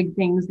goals, big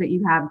things that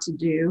you have to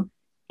do?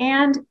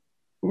 And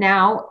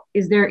now,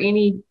 is there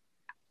any,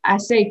 I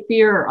say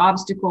fear or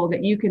obstacle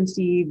that you can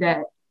see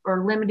that,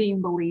 or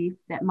limiting belief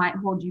that might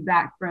hold you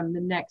back from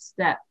the next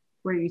step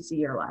where you see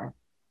your life?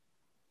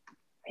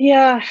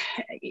 Yeah.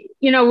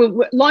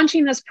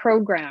 Launching this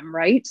program,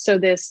 right? So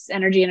this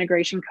energy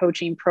integration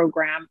coaching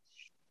program,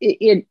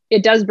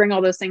 it does bring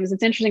all those things.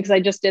 It's interesting because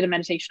I just did a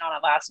meditation on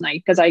it last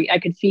night because I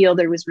could feel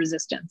there was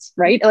resistance,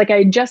 right? Like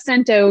I just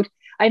sent out,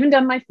 I haven't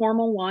done my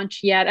formal launch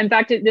yet. In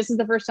fact, this is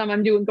the first time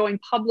I'm going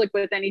public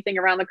with anything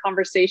around the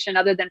conversation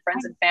other than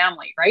friends and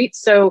family, right?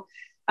 So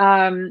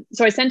I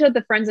sent out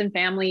the friends and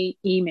family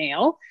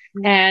email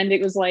and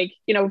it was like,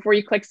 before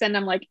you click send,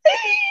 I'm like, oh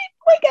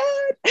my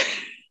God,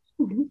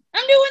 I'm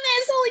doing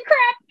this, holy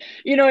crap.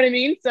 You know what I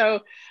mean?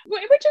 So,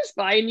 which is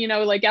fine,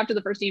 like after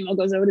the first email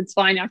goes out, it's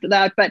fine after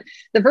that. But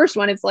the first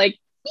one, it's like,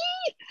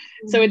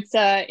 so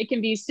it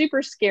can be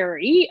super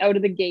scary out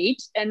of the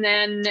gate. And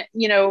then,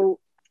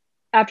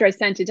 after I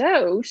sent it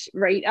out,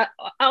 right,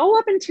 all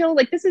up until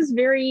like, this is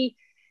very,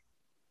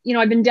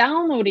 I've been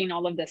downloading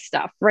all of this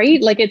stuff, right?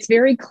 Like, it's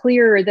very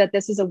clear that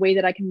this is a way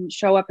that I can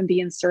show up and be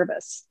in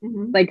service.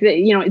 Mm-hmm. Like,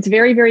 it's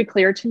very, very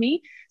clear to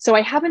me. So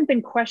I haven't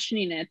been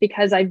questioning it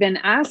because I've been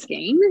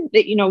asking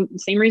that,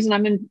 same reason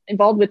I'm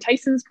involved with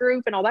Tyson's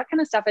group and all that kind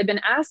of stuff. I've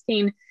been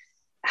asking,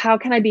 how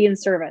can I be in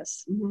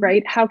service,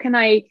 right? How can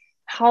I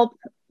help,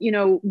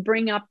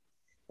 bring up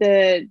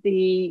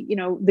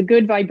the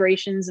good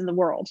vibrations in the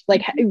world?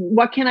 Like,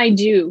 what can I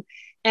do?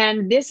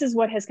 And this is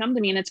what has come to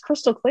me, and it's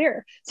crystal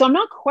clear. So I'm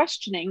not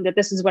questioning that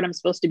this is what I'm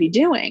supposed to be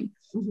doing.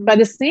 Mm-hmm. By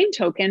the same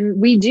token,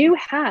 we do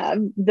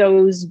have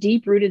those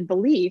deep-rooted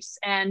beliefs.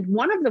 And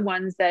one of the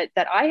ones that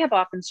I have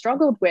often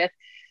struggled with,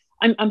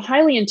 I'm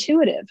highly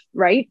intuitive,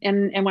 right?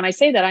 And when I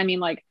say that, I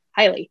mean like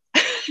highly,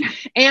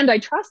 and I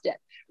trust it,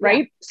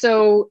 right? Yeah.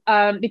 So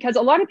because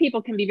a lot of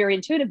people can be very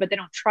intuitive, but they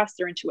don't trust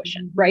their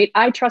intuition, right?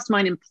 I trust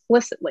mine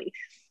implicitly.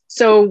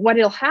 So what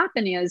will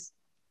happen is,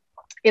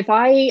 if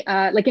I,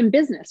 like in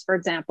business, for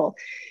example,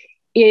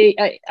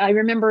 I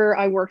remember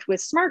I worked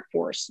with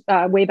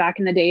SmartForce way back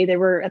in the day. They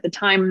were at the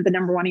time the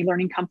number one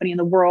e-learning company in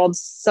the world.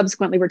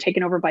 Subsequently, were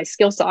taken over by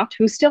Skillsoft,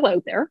 who's still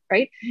out there,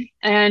 right?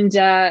 And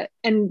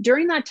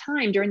during that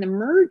time, during the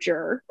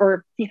merger,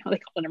 or they call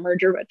it a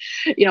merger, but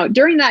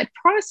during that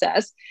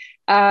process,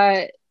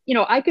 I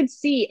could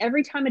see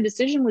every time a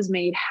decision was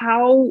made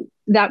how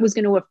that was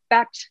going to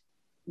affect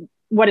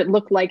what it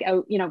looked like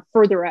out,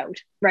 further out,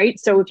 right?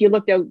 So if you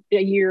looked out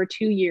a year or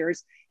 2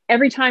 years,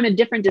 every time a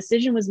different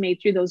decision was made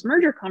through those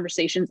merger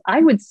conversations,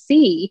 I would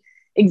see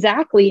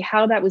exactly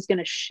how that was going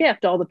to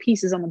shift all the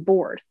pieces on the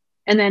board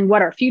and then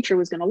what our future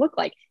was going to look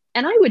like.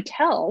 And I would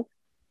tell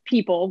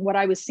people what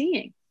I was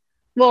seeing.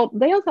 Well,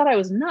 they all thought I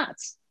was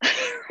nuts,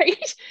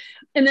 right?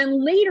 And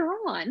then later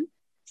on,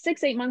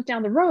 6-8 months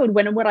down the road,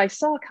 when what I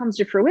saw comes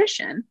to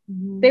fruition,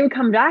 they would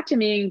come back to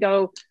me and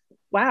go,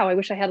 wow, I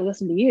wish I had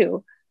listened to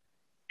you.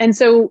 And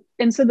so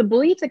the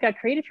belief that got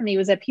created for me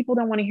was that people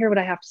don't want to hear what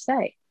I have to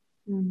say.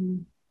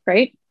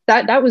 Right.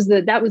 That was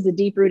the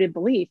deep rooted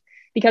belief,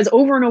 because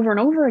over and over and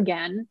over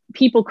again,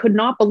 people could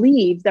not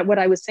believe that what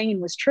I was saying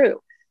was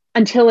true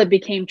until it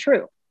became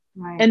true.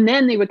 Right. And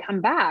then they would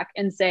come back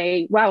and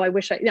say, wow, I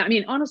wish I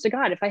mean, honest to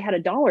God, if I had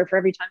 $1 for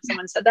every time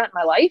someone said that in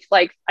my life,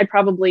 like I'd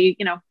probably,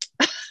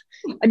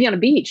 I'd be on a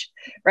beach.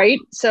 Right.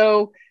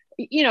 So,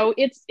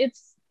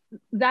 it's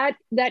that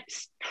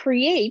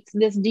creates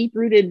this deep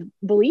rooted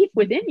belief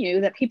within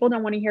you that people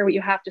don't want to hear what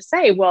you have to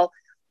say. Well,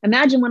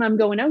 imagine when I'm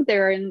going out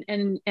there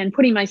and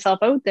putting myself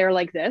out there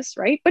like this,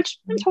 right? Which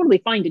I'm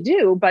totally fine to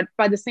do. But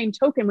by the same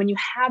token, when you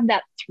have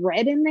that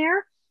thread in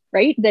there,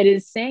 right, that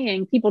is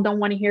saying people don't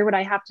want to hear what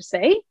I have to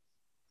say,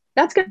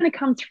 that's going to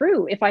come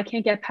through if I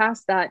can't get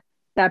past that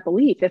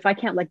belief, if I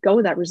can't let go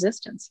of that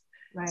resistance.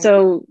 Right.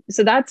 So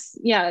that's,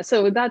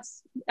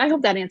 I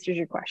hope that answers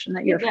your question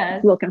that you're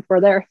looking for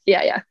there.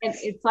 Yeah.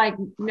 It's like,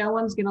 no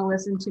one's going to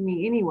listen to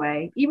me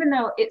anyway, even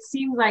though it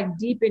seems like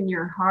deep in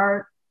your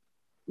heart,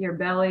 your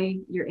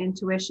belly, your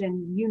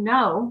intuition,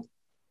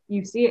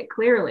 you see it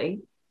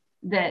clearly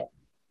that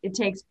it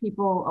takes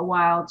people a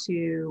while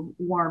to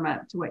warm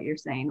up to what you're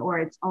saying, or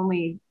it's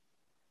only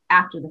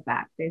after the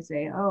fact they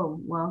say, oh,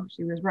 well,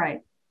 she was right,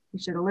 you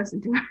should have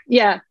listened to her.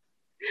 Yeah.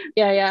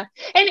 And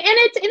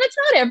it's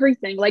not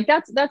everything. Like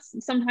that's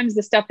sometimes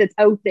the stuff that's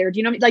out there. Do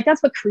you know what I mean? Like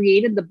that's what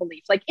created the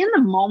belief. Like in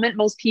the moment,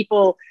 most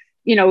people,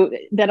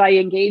 that I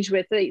engage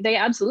with, they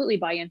absolutely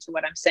buy into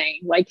what I'm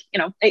saying. Like,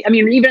 I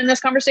mean, even in this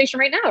conversation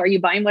right now, are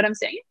you buying what I'm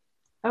saying?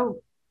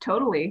 Oh,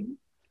 totally.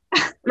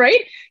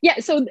 Right. Yeah.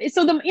 So in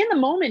the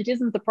moment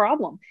isn't the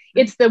problem.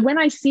 It's when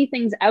I see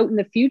things out in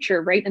the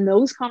future, right? And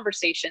those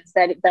conversations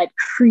that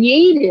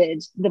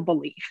created the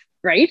belief.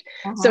 Right.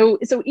 So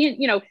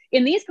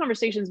in these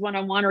conversations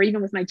one-on-one, or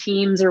even with my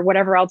teams or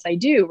whatever else I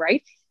do,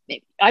 right,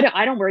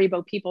 I don't worry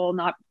about people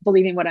not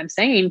believing what I'm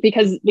saying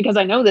because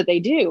I know that they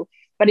do.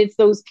 But it's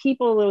those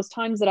people, those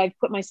times that I've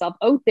put myself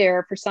out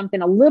there for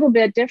something a little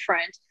bit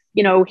different.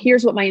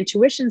 Here's what my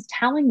intuition's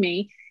telling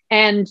me,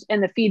 and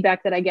the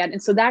feedback that I get,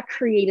 and so that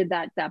created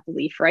that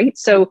belief, right?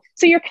 So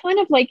you're kind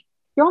of like,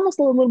 you're almost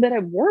a little bit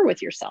at war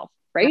with yourself.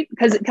 Right.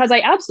 Because I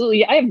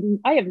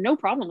have no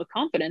problem with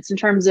confidence in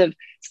terms of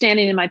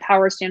standing in my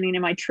power, standing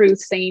in my truth,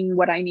 saying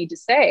what I need to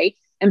say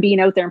and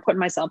being out there and putting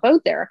myself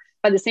out there.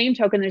 By the same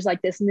token, there's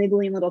like this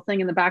niggling little thing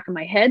in the back of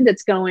my head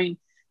that's going,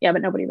 yeah,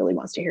 but nobody really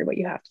wants to hear what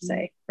you have to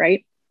say.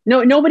 Right.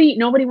 No, nobody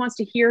wants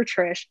to hear,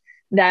 Trish,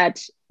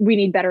 that we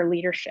need better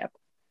leadership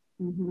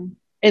in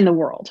the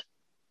world.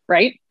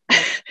 Right.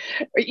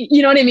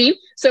 You know what I mean?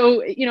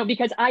 So,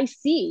 because I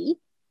see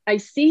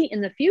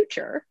in the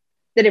future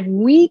that if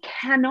we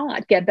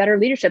cannot get better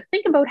leadership,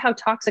 think about how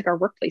toxic our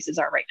workplaces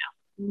are right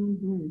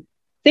now.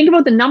 Think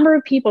about the number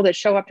of people that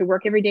show up to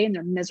work every day and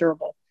they're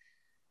miserable,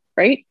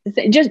 right?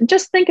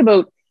 Just think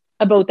about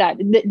that.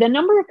 The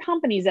number of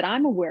companies that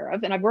I'm aware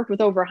of, and I've worked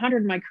with over 100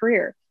 in my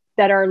career,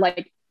 that are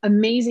like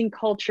amazing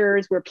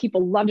cultures where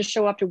people love to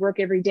show up to work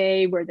every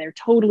day, where they're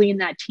totally in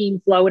that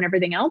team flow and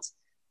everything else,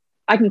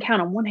 I can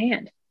count on one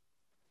hand,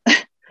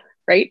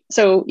 right?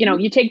 So,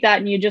 you take that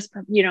and you just,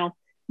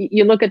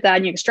 you look at that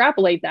and you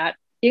extrapolate that,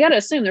 you got to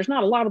assume there's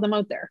not a lot of them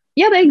out there.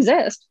 Yeah, they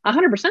exist.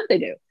 100% they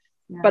do,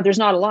 but there's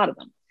not a lot of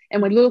them.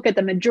 And when you look at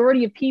the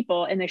majority of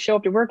people and they show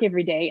up to work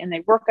every day and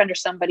they work under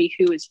somebody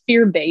who is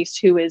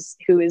fear-based, who is,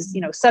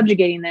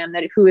 subjugating them,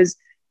 who is,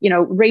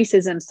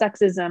 racism,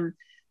 sexism,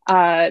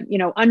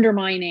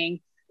 undermining,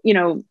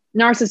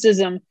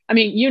 narcissism. I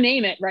mean, you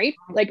name it, right?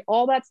 Like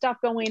all that stuff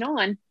going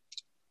on,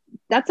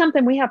 that's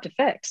something we have to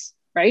fix.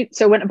 Right.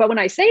 So when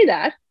I say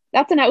that,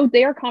 that's an out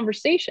there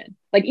conversation.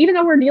 Like, even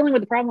though we're dealing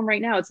with the problem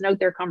right now, it's an out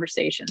there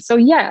conversation. So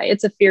yeah,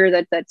 it's a fear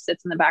that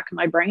sits in the back of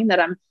my brain that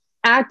I'm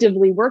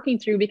actively working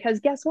through,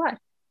 because guess what?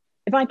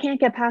 If I can't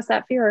get past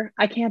that fear,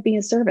 I can't be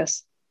in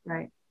service.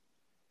 Right.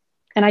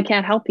 And I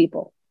can't help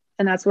people.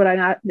 And that's what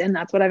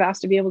I've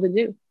asked to be able to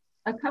do.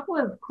 A couple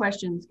of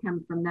questions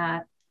come from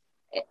that.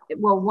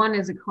 Well, one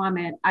is a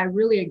comment. I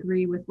really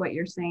agree with what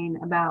you're saying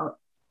about,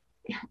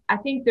 I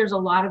think there's a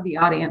lot of the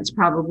audience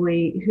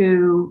probably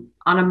who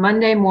on a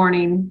Monday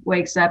morning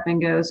wakes up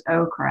and goes,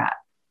 oh crap,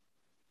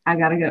 I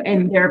got to go.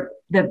 And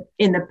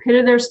in the pit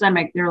of their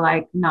stomach, they're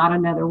like, not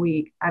another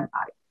week.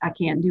 I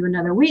can't do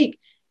another week.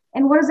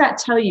 And what does that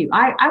tell you?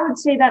 I would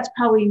say that's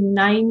probably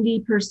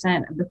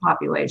 90% of the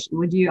population.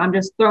 Would you? I'm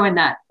just throwing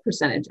that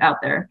percentage out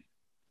there.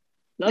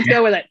 Let's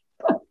go with it.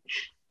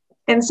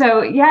 And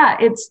so, yeah,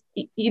 it's,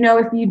 you know,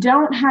 if you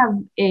don't have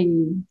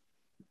a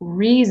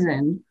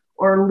reason,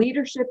 or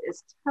leadership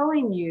is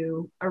telling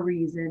you a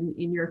reason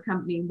in your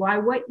company why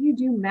what you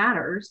do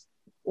matters,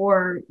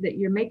 or that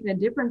you're making a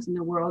difference in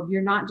the world,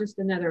 you're not just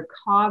another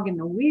cog in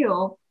the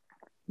wheel,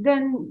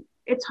 then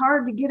it's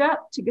hard to get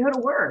up to go to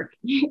work,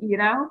 you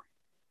know?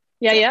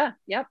 Yeah. Yeah.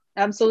 Yep.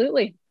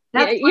 Absolutely.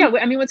 Yeah.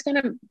 I mean, what's going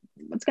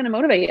to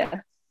motivate you?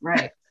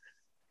 Right.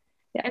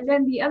 Yeah. And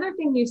then the other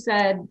thing you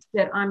said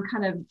that I'm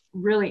kind of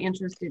really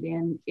interested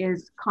in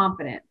is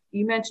confidence.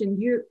 You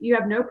mentioned you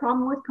have no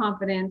problem with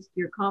confidence.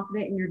 You're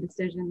confident in your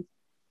decisions.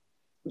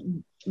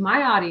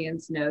 My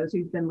audience knows,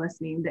 who's been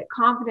listening, that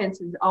confidence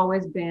has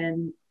always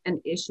been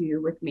an issue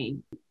with me.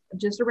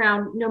 Just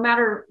around, no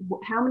matter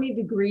how many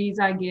degrees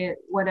I get,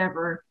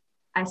 whatever,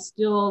 I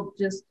still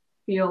just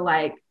feel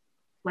like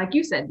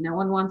you said, no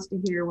one wants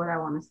to hear what I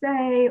want to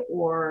say,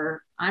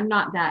 or I'm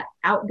not that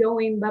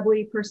outgoing,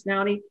 bubbly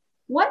personality.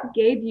 What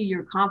gave you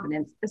your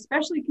confidence,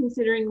 especially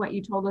considering what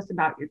you told us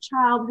about your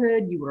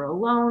childhood? You were a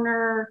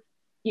loner.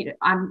 You know,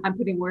 I'm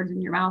putting words in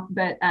your mouth,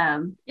 but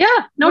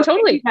yeah, no,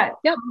 totally. Yep.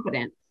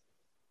 Confidence.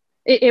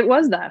 It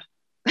was that.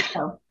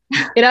 Oh.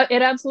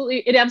 it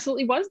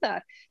absolutely was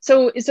that.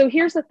 So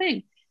here's the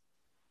thing.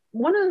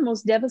 One of the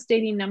most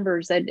devastating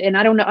numbers that, and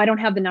I don't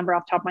have the number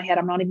off the top of my head.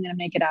 I'm not even going to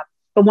make it up.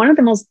 But one of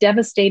the most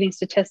devastating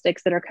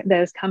statistics that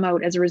has come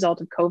out as a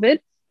result of COVID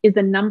is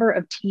the number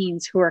of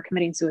teens who are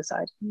committing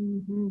suicide.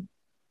 Mm-hmm.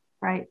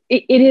 Right.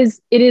 It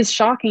is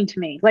shocking to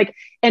me. Like,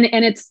 and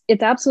it's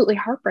absolutely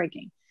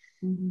heartbreaking.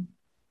 Mm-hmm.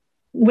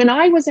 When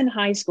I was in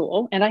high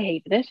school, and I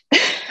hated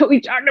it, we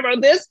talked about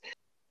this.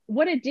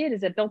 What it did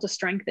is it built a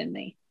strength in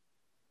me,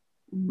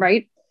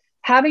 right?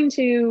 Having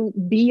to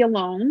be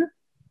alone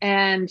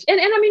and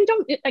I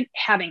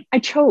mean, I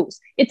chose.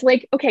 It's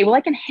like, okay, well,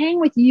 I can hang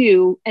with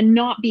you and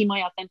not be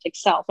my authentic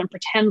self and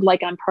pretend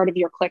like I'm part of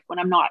your clique when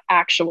I'm not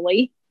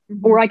actually,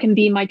 or I can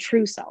be my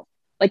true self.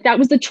 Like, that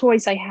was the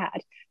choice I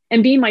had.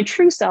 And being my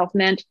true self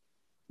meant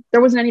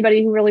there wasn't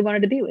anybody who really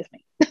wanted to be with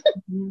me.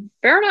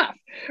 Fair enough.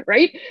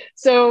 Right.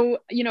 So,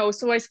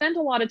 so I spent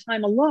a lot of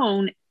time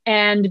alone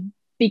and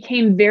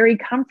became very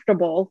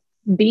comfortable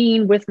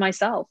being with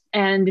myself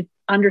and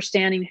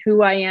understanding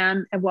who I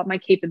am and what my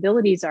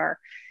capabilities are.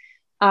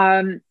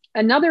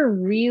 Another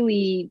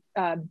really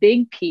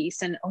big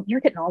piece, and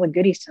you're getting all the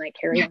goodies tonight,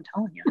 Carrie, I'm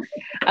telling you.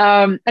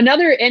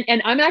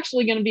 And I'm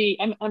actually going to be,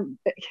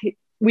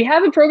 we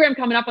have a program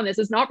coming up on this.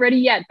 It's not ready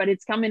yet, but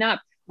it's coming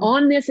up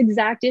on this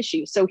exact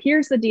issue. So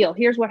here's the deal.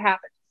 Here's what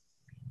happened.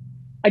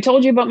 I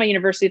told you about my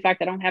university, the fact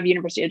that I don't have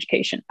university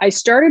education. I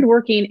started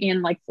working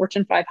in like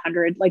Fortune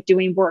 500, like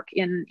doing work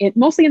in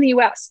mostly in the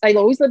US. I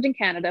always lived in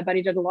Canada, but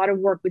I did a lot of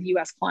work with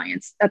US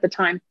clients at the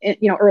time,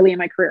 early in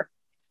my career.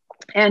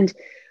 And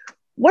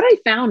what I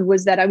found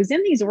was that I was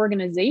in these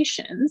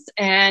organizations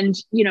and,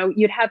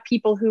 you'd have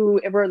people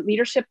who were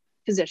leadership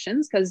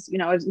positions because,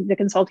 the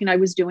consulting I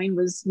was doing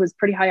was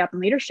pretty high up in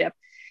leadership.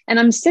 And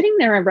I'm sitting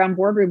there around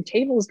boardroom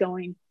tables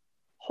going,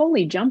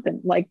 holy jumping,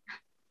 like,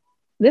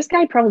 this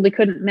guy probably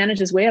couldn't manage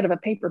his way out of a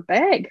paper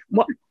bag.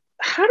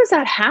 How does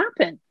that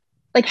happen?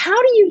 Like,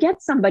 how do you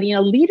get somebody in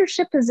a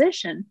leadership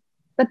position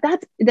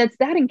that's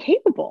that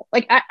incapable?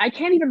 Like, I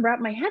can't even wrap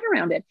my head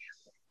around it.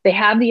 They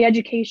have the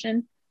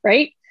education,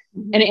 right?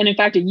 Mm-hmm. And in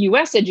fact, a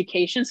US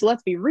education. So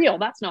let's be real,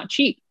 that's not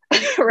cheap,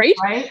 right?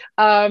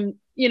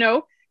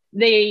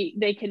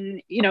 They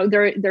can,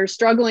 they're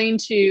struggling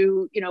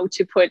to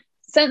put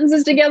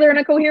sentences together in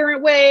a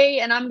coherent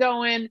way. And I'm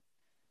going,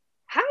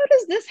 how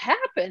does this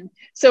happen?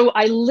 So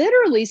I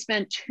literally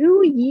spent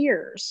 2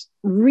 years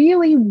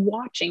really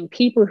watching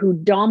people who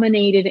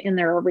dominated in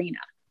their arena.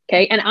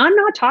 Okay. And I'm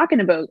not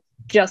talking about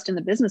just in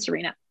the business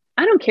arena.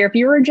 I don't care if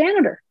you're a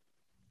janitor.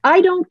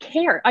 I don't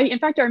care. In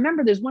fact, I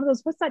remember there's one of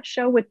those, what's that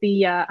show with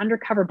the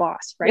undercover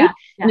boss, right? Yeah.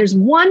 And there's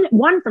one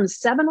from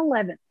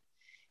 7-Eleven.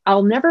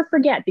 I'll never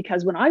forget,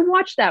 because when I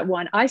watched that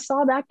one, I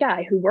saw that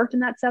guy who worked in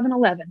that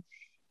 7-Eleven.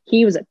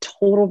 He was a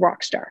total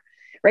rock star.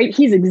 Right?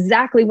 He's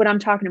exactly what I'm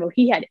talking about.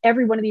 He had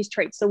every one of these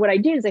traits. So what I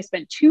did is I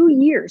spent 2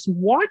 years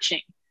watching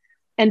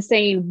and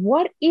saying,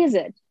 what is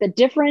it that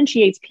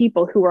differentiates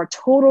people who are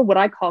total, what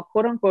I call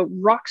quote unquote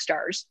rock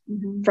stars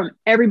from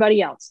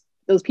everybody else?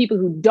 Those people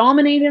who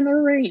dominate in the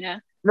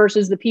arena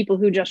versus the people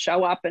who just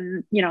show up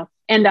and,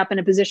 end up in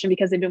a position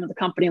because they've been with the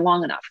company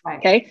long enough. Right.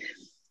 Okay.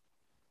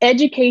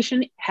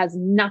 Education has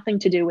nothing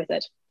to do with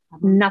it.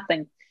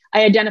 Nothing.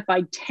 I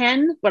identified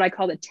 10, what I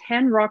call the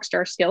 10 rock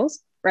star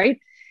skills, right?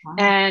 Wow.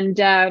 And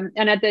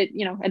at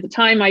the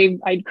time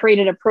I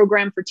created a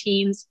program for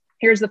teens.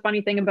 Here's the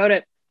funny thing about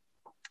it.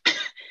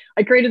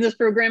 I created this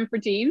program for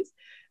teens,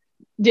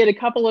 did a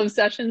couple of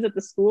sessions at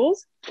the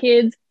schools.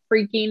 Kids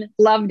freaking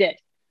loved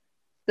it.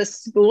 The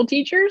school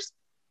teachers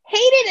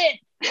hated it.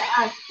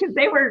 Because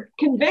they were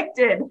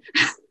convicted.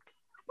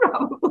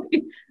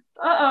 Probably.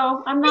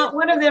 uh-oh, I'm not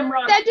one of them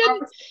rock That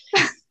didn't,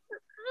 stars.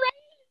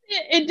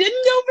 it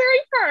didn't go very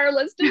far.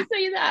 Let's just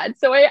say that.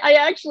 So I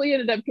actually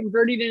ended up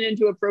converting it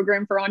into a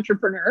program for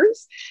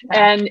entrepreneurs,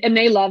 Yeah. and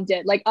they loved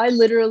it. Like I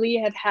literally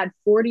have had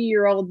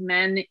 40-year-old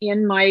men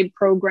in my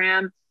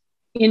program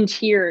in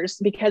tears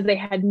because they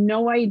had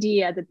no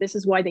idea that this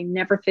is why they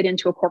never fit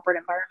into a corporate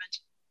environment,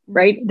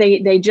 right?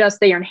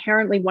 They are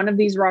inherently one of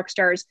these rock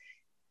stars.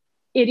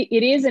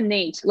 It is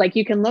innate. Like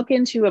you can look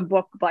into a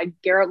book by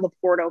Garrett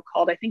Laporto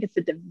called, I think it's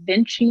the Da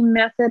Vinci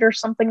Method or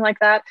something like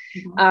that.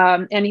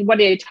 And what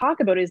they talk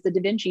about is the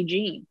Da Vinci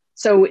gene.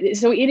 So it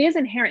is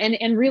inherent.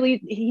 And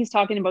really he's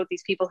talking about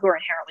these people who are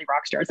inherently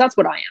rock stars. That's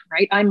what I am,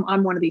 right?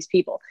 I'm one of these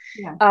people.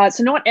 Yeah.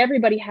 So not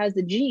everybody has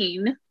the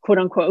gene, quote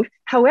unquote.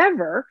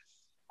 However,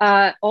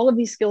 all of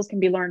these skills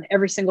can be learned,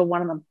 every single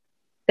one of them.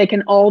 They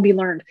can all be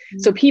learned.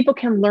 So people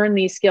can learn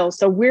these skills.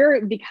 So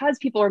because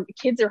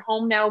kids are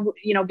home now,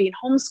 being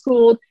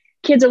homeschooled,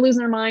 kids are losing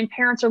their mind,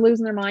 parents are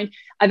losing their mind.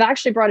 I've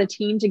actually brought a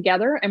team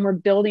together and we're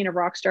building a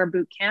Rockstar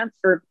boot camp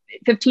for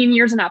 15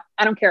 years and up.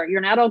 I don't care. You're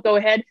an adult, go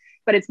ahead.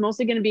 But it's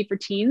mostly going to be for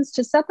teens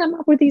to set them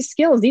up with these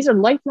skills. These are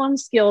lifelong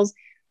skills.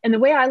 And the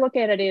way I look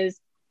at it is,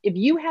 if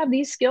you have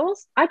these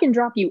skills, I can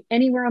drop you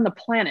anywhere on the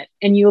planet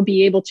and you'll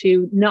be able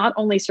to not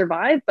only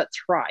survive, but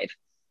thrive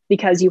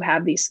because you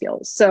have these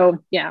skills. So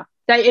yeah.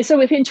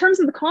 So if in terms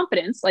of the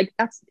confidence, like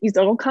it's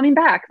all coming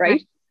back,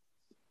 right?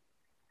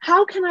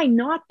 How can I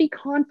not be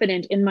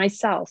confident in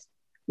myself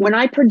when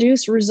I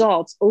produce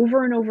results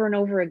over and over and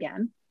over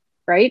again,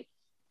 right?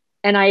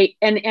 And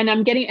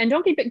I'm getting, and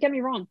don't get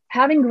me wrong,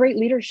 having great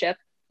leadership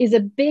is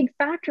a big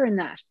factor in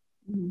that,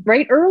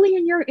 right? Early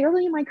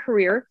in my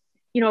career,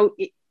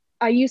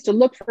 I used to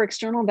look for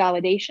external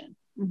validation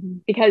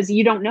because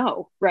you don't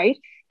know, right?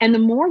 And the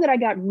more that I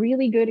got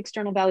really good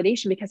external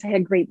validation because I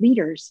had great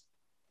leaders,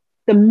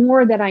 the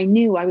more that I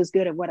knew I was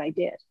good at what I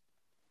did.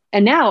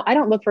 And now I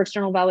don't look for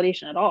external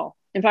validation at all.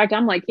 In fact,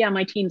 I'm like, yeah,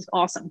 my team's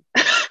awesome.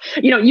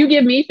 You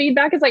give me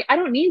feedback. It's like, I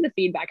don't need the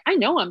feedback. I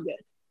know I'm good,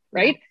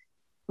 right? Yeah.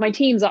 My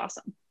team's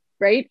awesome,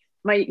 right?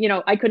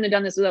 I couldn't have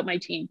done this without my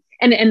team.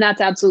 And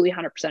that's absolutely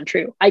 100%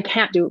 true. I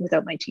can't do it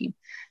without my team.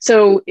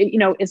 So,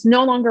 it's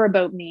no longer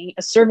about me.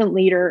 A servant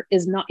leader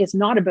is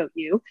not about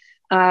you.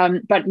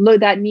 But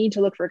that need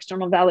to look for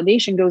external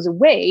validation goes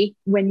away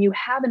when you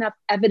have enough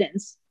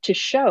evidence to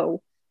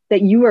show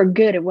that you are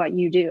good at what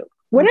you do,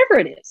 whatever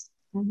it is.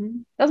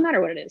 Doesn't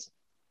matter what it is.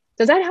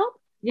 Does that help?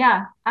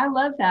 Yeah, I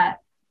love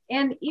that.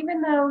 And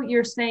even though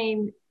you're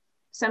saying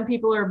some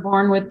people are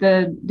born with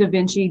the Da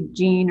Vinci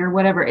gene or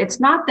whatever, it's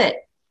not that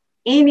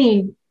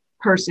any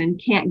person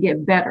can't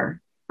get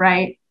better,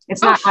 right?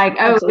 It's not like,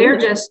 absolutely. They're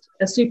just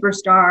a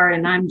superstar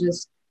and I'm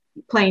just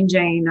plain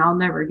Jane. I'll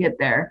never get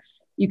there.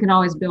 You can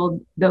always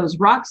build those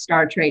rock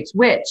star traits,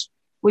 which,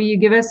 will you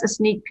give us a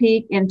sneak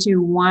peek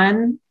into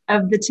one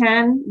of the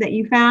 10 that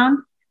you found?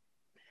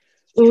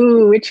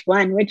 Ooh, which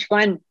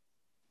one?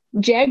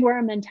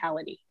 Jaguar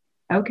mentality.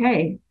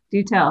 Okay,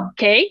 do tell.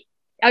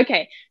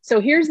 Okay. So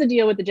here's the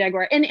deal with the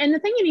Jaguar. And the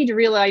thing you need to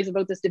realize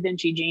about this Da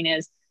Vinci gene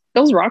is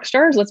those rock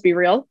stars, let's be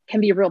real,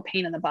 can be a real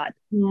pain in the butt.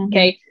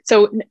 Okay.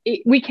 So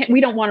we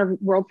don't want a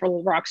world full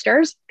of rock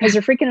stars because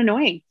they're freaking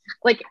annoying.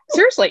 Like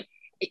seriously,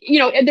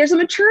 there's a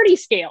maturity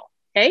scale.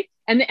 Okay.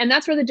 And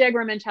that's where the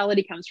Jaguar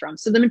mentality comes from.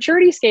 So the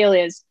maturity scale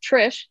is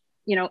Trish,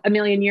 a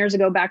million years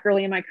ago, back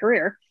early in my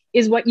career,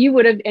 is what you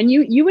would have, and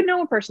you would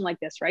know a person like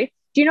this, right?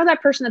 Do you know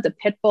that person that's a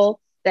pit bull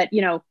that,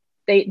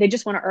 they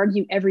just want to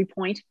argue every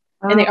point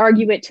and they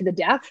argue it to the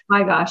death?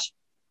 My gosh.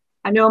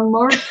 I know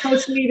more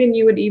closely than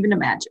you would even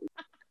imagine.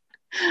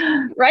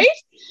 Right?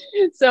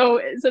 So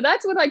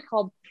that's what I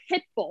call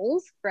pit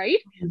bulls, right?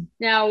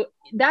 Now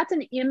that's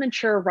an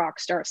immature rock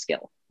star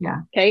skill.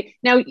 Yeah. Okay.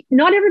 Now,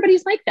 not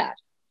everybody's like that.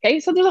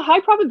 Okay. So there's a high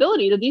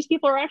probability that these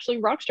people are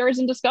actually rock stars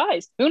in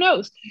disguise. Who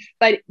knows?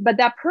 But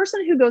that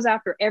person who goes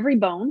after every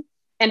bone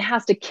and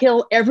has to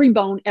kill every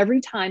bone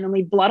every time and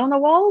leave blood on the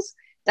walls,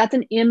 that's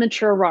an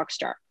immature rock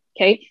star.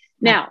 Okay.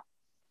 Now,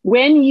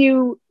 when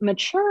you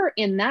mature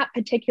in that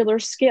particular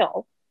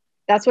skill,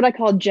 that's what I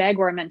call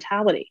Jaguar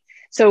mentality.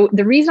 So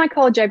the reason I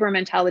call it Jaguar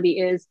mentality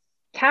is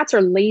cats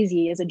are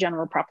lazy as a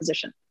general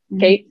proposition.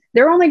 Okay.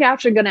 They're only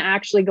actually going to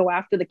actually go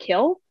after the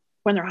kill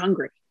when they're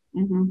hungry.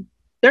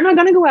 They're not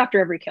going to go after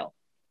every kill.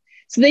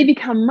 So they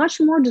become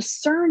much more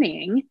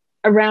discerning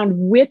around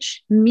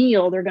which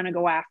meal they're going to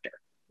go after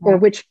or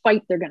which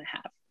fight they're going to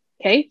have.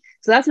 Okay.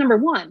 So that's number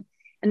one.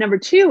 And number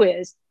two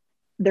is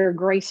they're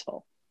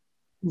graceful.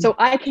 So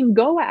I can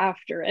go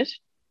after it,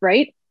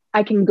 right?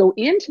 I can go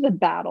into the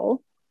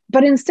battle,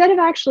 but instead of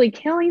actually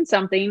killing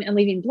something and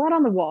leaving blood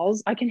on the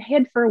walls, I can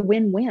head for a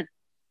win-win,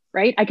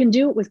 right? I can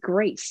do it with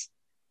grace.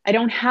 I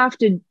don't have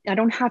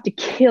to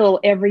kill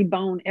every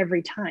bone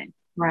every time.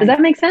 Right. Does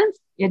that make sense?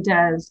 It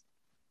does.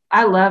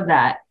 I love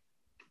that.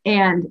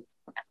 And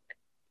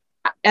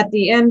at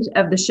the end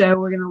of the show,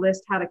 we're going to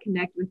list how to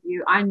connect with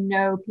you. I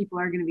know people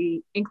are going to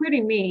be,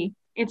 including me,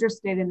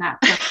 interested in that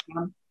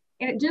program.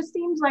 And it just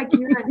seems like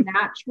you're a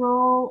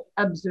natural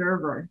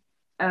observer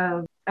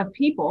of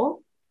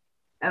people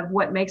of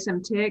what makes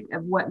them tick,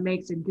 of what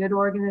makes a good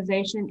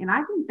organization. And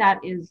I think that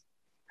is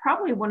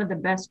probably one of the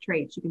best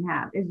traits you can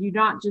have, is you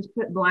not just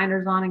put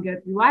blinders on and go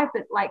through life,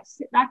 but like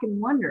sit back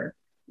and wonder,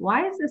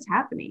 why is this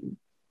happening?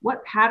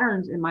 What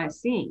patterns am I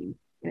seeing?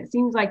 And it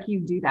seems like you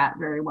do that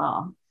very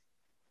well.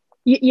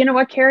 You know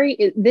what,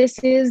 Carrie, this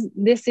is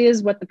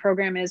what the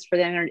program is for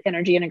the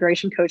energy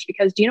integration coach,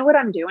 because do you know what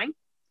I'm doing?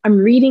 I'm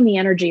reading the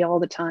energy all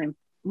the time.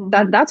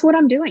 Mm-hmm. That's what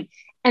I'm doing.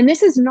 And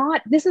this is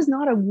not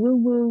a woo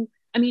woo.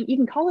 I mean, you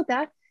can call it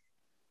that.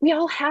 We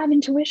all have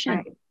intuition.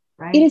 Right.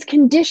 Right. It is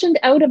conditioned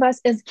out of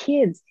us as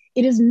kids.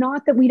 It is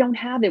not that we don't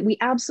have it. We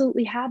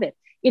absolutely have it.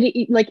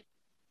 Like,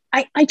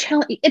 I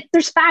challenge it.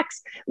 There's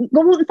facts.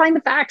 Go out and find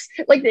the facts.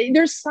 Like,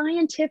 there's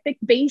scientific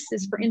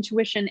basis for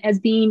intuition as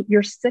being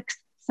your sixth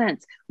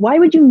sense. Why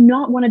would you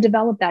not want to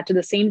develop that to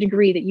the same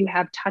degree that you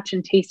have touch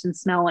and taste and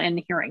smell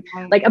and hearing?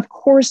 Right. Like, of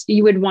course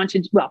you would want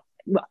to, well,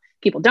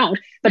 people don't,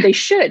 but they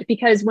should,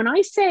 because when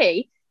I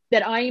say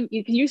that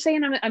you say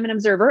I'm an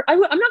observer, I'm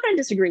not going to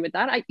disagree with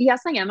that.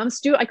 Yes, I am.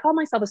 I call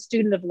myself a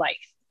student of life,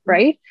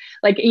 right?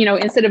 Like,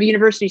 instead of a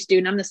university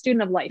student, I'm the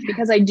student of life,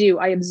 because I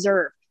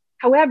observe.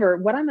 However,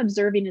 what I'm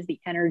observing is the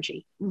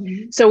energy.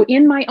 Mm-hmm. So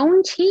in my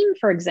own team,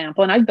 for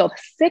example, and I've built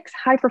 6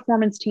 high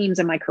performance teams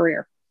in my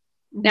career.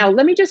 Mm-hmm. Now,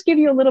 let me just give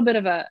you a little bit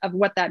of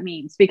what that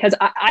means, because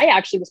I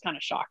actually was kind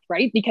of shocked,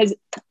 right? Because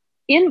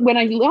when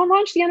I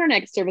launched the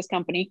internet service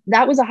company,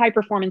 that was a high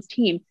performance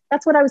team.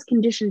 That's what I was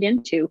conditioned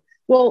into.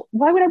 Well,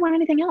 why would I want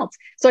anything else?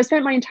 So I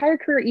spent my entire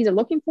career either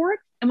looking for it,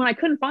 and when I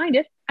couldn't find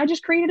it, I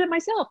just created it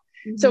myself.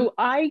 Mm-hmm. So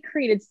I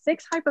created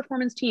 6 high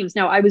performance teams.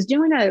 Now, I was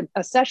doing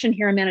a session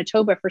here in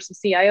Manitoba for some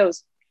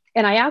CIOs,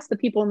 and I asked the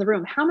people in the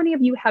room, how many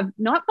of you have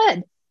not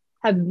led,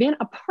 have been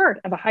a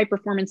part of a high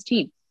performance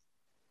team?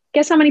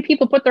 Guess how many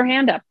people put their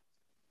hand up?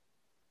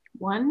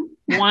 One.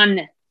 Yeah.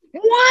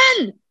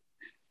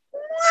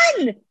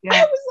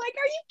 I was like,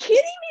 are you kidding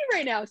me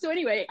right now? So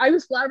anyway, I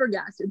was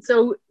flabbergasted.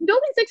 So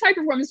building 6 high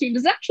performance teams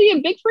is actually a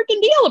big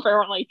freaking deal,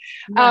 apparently.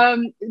 Yeah.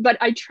 But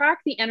I track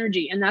the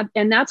energy,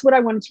 and that's what I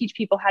want to teach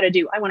people how to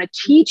do. I want to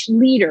teach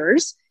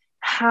leaders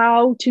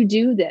how to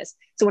do this.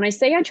 So when I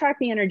say I track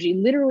the energy,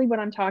 literally what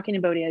I'm talking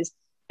about is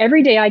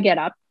every day I get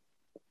up,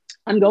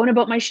 I'm going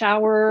about my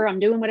shower, I'm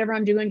doing whatever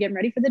I'm doing, getting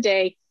ready for the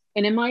day.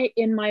 And in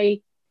my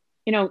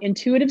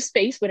intuitive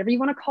space, whatever you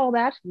want to call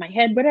that, my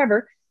head,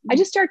 whatever, I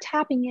just start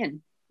tapping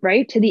in,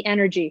 right, to the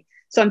energy.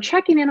 So I'm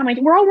checking in on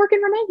we're all working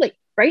remotely,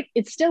 right?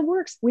 It still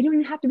works. We don't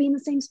even have to be in the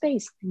same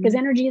space, because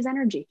energy is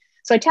energy.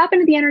 So I tap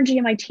into the energy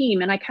of my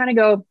team, and I kind of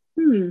go,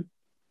 what's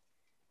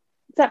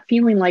that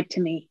feeling like to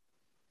me?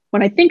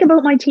 When I think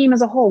about my team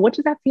as a whole, what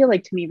does that feel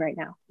like to me right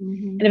now?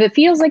 Mm-hmm. And if it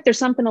feels like there's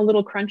something a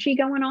little crunchy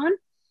going on,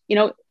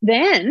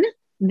 then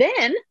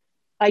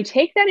I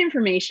take that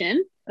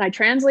information and I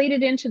translate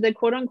it into the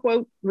quote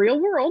unquote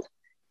real world,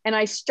 and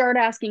I start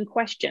asking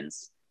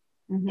questions.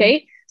 Mm-hmm.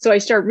 Okay. So I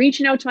start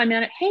reaching out to my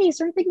man. Hey, is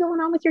there anything going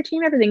on with your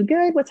team? Everything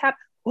good? What's happening?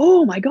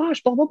 Oh my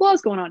gosh, blah, blah, blah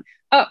is going on.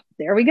 Oh,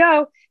 there we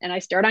go. And I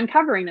start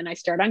uncovering and I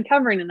start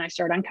uncovering and I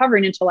start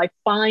uncovering until I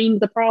find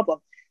the problem.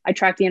 I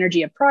track the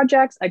energy of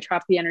projects. I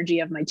track the energy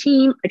of my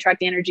team. I track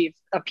the energy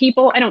of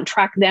people. I don't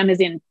track them as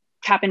in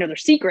tap into their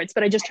secrets,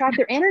 but I just track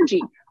their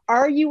energy.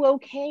 Are you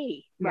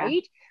okay?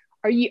 Right? Yeah.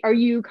 Are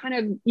you kind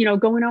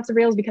of, going off the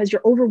rails because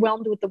you're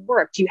overwhelmed with the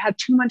work? Do you have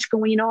too much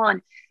going on?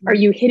 Mm-hmm. Are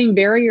you hitting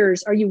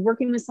barriers? Are you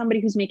working with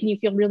somebody who's making you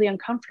feel really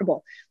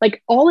uncomfortable?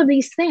 Like, all of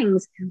these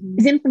things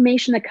is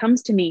information that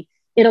comes to me.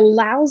 It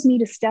allows me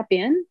to step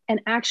in and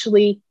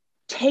actually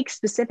take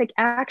specific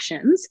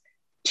actions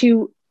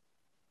to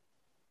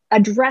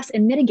address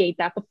and mitigate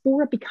that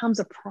before it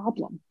becomes a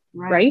problem,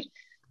 right?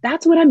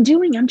 That's what I'm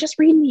doing. I'm just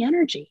reading the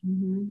energy.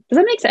 Mm-hmm. Does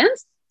that make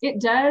sense? It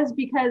does,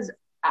 because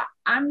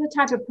I'm the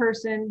type of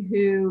person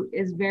who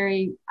is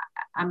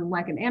I'm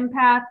like an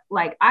empath.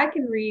 Like, I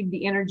can read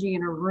the energy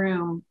in a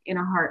room in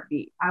a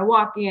heartbeat. I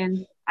walk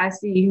in, I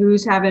see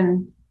who's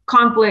having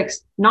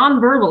conflicts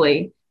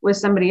non-verbally with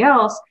somebody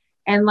else.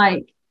 And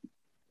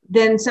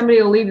then somebody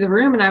will leave the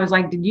room and I was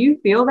like, did you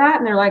feel that?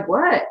 And they're like,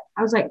 what?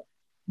 I was like,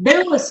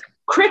 there was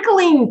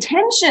crickling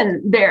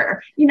tension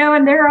there,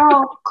 and they're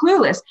all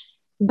clueless.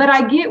 But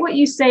I get what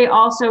you say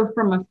also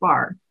from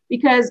afar,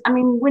 because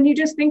when you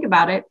just think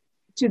about it,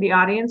 to the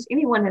audience,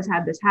 anyone has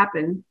had this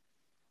happen.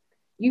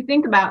 You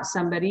think about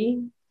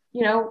somebody,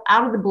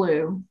 out of the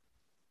blue,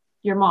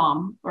 your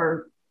mom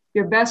or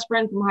your best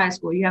friend from high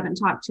school you haven't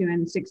talked to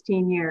in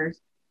 16 years.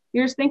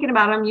 You're just thinking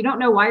about them. You don't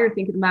know why you're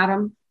thinking about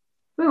them.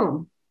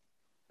 Boom,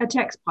 a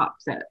text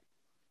pops up.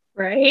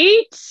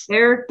 Right?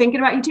 They're thinking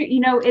about you too.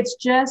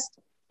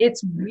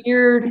 It's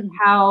weird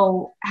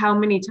how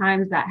many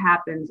times that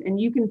happens,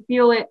 and you can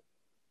feel it.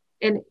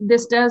 And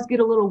this does get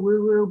a little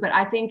woo-woo, but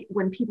I think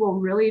when people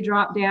really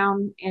drop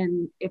down,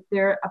 and if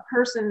they're a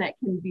person that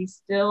can be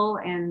still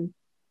and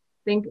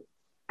think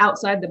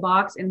outside the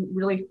box and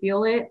really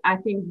feel it, I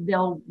think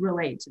they'll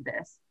relate to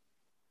this.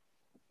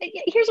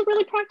 Here's a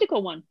really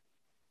practical one.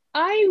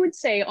 I would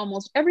say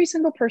almost every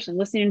single person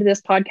listening to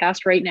this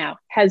podcast right now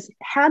has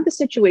had the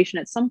situation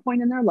at some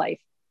point in their life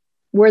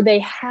where they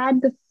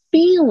had the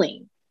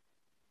feeling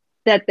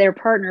that their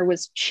partner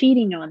was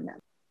cheating on them,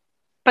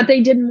 but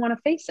they didn't want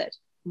to face it.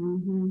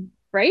 Mm-hmm.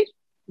 Right?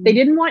 Mm-hmm. They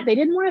didn't want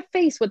to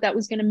face what that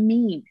was going to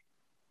mean.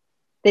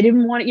 They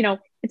didn't want,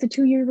 it's a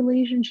 2-year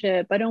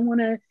relationship. I don't want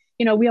to,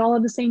 we all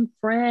have the same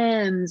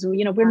friends,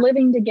 we're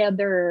living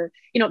together.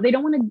 They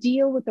don't want to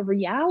deal with the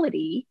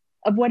reality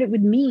of what it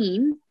would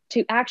mean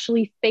to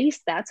actually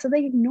face that. So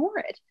they ignore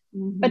it.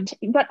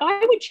 Mm-hmm. But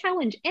I would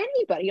challenge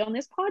anybody on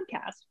this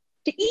podcast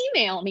to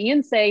email me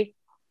and say,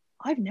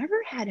 I've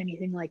never had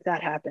anything like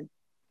that happen.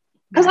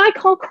 Because I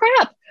call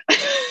crap.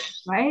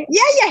 Right?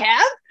 Yeah, you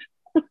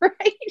have.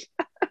 Right?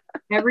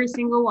 Every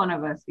single one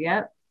of us.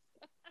 Yep.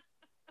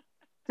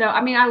 So,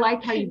 I mean, I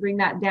like how you bring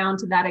that down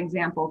to that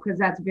example, because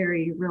that's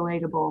very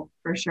relatable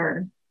for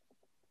sure.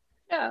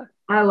 Yeah.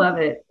 I love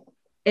it.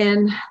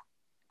 And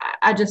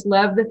I just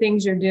love the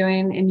things you're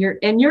doing and your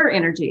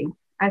energy.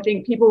 I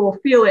think people will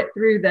feel it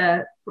through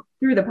the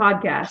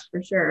podcast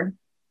for sure.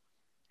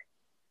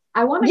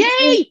 I want to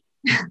get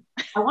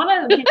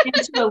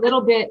into a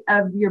little bit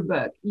of your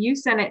book. You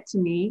sent it to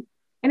me,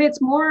 and it's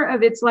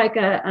like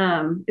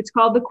it's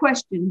called The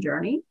Question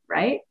Journey,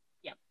 right?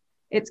 Yeah.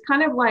 It's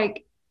kind of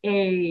like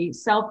a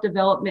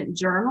self-development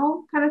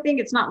journal kind of thing.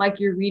 It's not like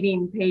you're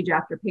reading page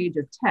after page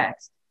of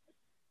text.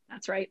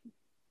 That's right.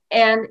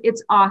 And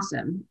it's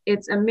awesome.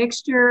 It's a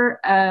mixture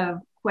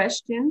of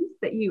questions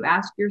that you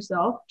ask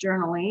yourself,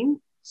 journaling,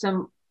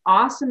 some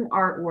awesome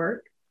artwork,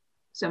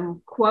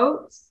 some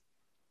quotes,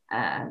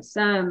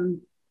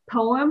 some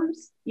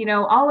poems,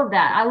 all of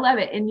that. I love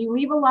it. And you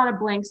leave a lot of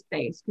blank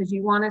space because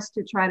you want us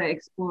to try to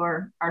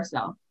explore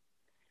ourselves.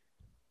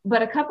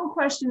 But a couple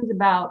questions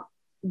about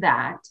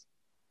that,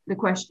 The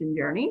Question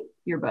Journey,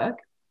 your book.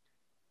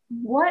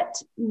 What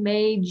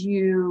made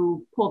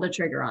you pull the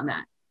trigger on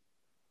that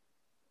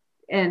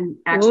and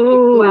actually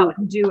go out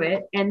and do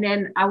it? And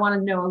then I want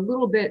to know a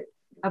little bit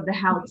of the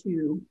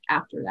how-to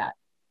after that.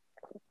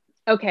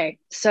 Okay.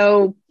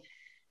 So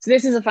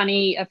this is a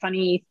funny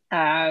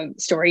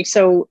story.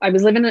 So I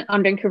was living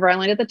on Vancouver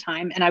Island at the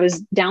time, and I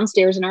was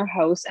downstairs in our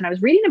house, and I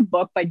was reading a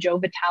book by Joe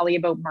Vitale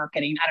about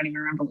marketing. I don't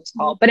even remember what it's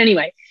called. But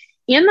anyway,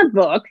 in the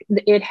book,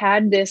 it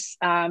had this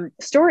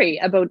story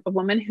about a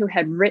woman who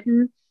had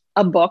written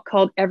a book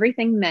called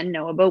Everything Men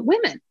Know About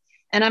Women.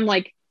 And I'm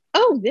like,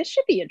 oh, this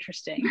should be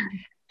interesting.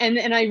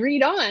 And I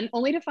read on,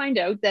 only to find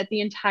out that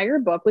the entire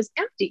book was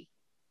empty.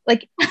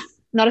 Like,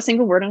 not a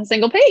single word on a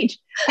single page.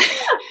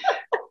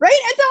 Right?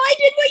 And so I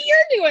did what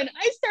you're doing.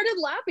 I started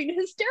laughing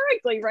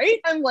hysterically, right?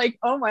 I'm like,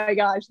 oh my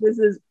gosh, this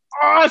is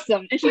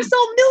awesome. And she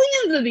sold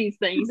millions of these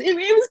things. It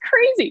was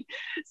crazy.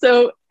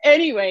 So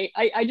anyway,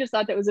 I just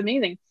thought that was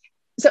amazing.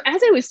 So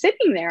as I was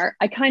sitting there,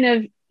 I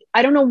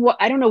don't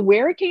know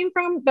where it came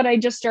from, but I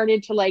just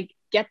started to like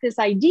get this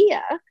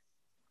idea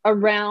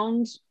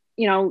around,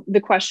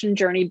 The Question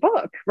Journey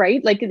book,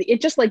 right? Like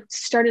it just like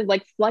started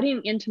like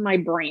flooding into my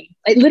brain.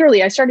 I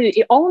started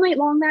it all night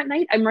long that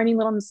night. I'm writing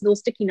little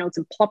sticky notes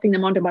and plopping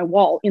them onto my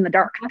wall in the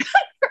dark.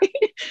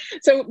 Right?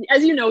 So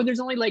as you know, there's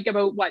only like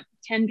about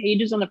 10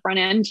 pages on the front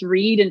end to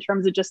read in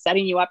terms of just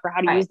setting you up for how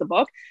to use the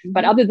book. Mm-hmm.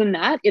 But other than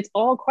that, it's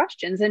all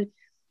questions. And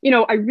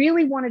I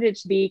really wanted it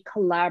to be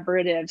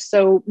collaborative.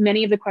 So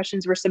many of the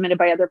questions were submitted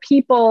by other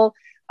people,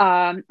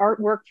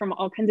 artwork from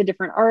all kinds of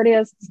different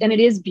artists. And it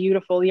is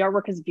beautiful. The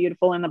artwork is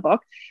beautiful in the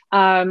book.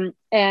 And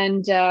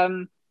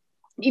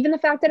even the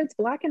fact that it's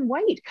black and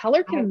white,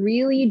 color can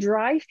really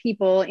drive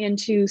people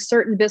into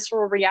certain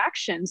visceral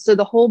reactions. So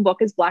the whole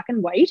book is black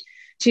and white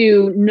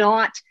to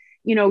not,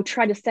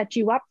 try to set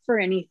you up for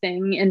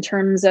anything in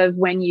terms of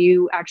when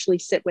you actually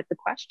sit with the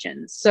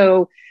questions.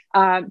 So,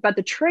 but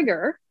the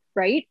trigger,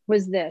 right,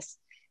 was this.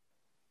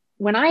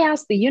 When I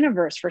ask the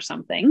universe for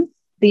something,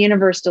 the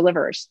universe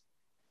delivers.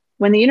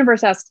 When the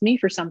universe asks me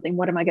for something,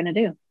 what am I going to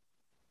do?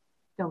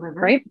 Deliver.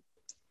 Right?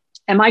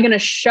 Am I going to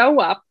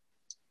show up?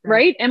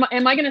 Right? Am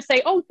I going to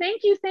say, oh,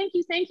 thank you,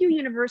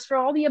 universe, for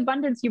all the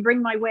abundance you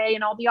bring my way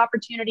and all the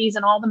opportunities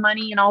and all the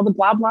money and all the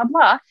blah, blah,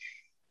 blah.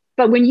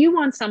 But when you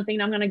want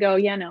something, I'm going to go,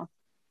 yeah, no.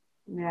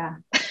 Yeah.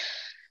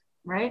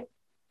 Right.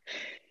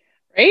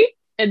 Right.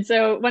 And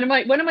so one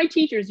of my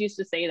teachers used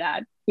to say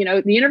that,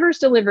 the universe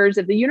delivers.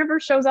 If the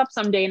universe shows up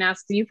someday and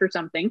asks you for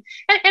something,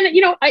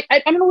 and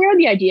I don't know where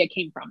the idea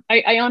came from.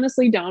 I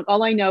honestly don't.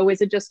 All I know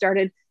is it just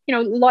started,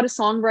 a lot of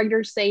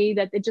songwriters say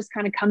that it just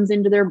kind of comes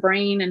into their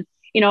brain. And,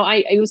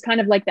 it was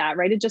kind of like that,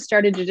 right? It just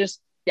started to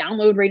just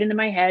download right into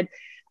my head.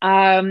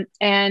 And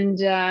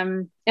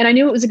I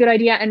knew it was a good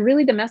idea. And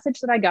really the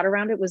message that I got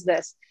around it was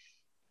this: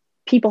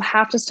 people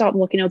have to stop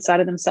looking outside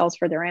of themselves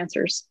for their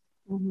answers.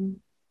 Mm-hmm.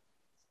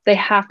 They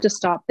have to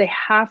stop. They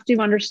have to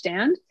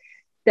understand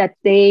that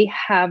they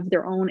have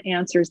their own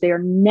answers. They are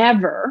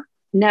never,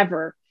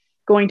 never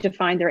going to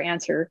find their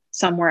answer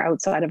somewhere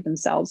outside of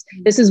themselves.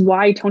 Mm-hmm. This is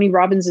why Tony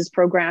Robbins's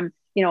program,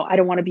 I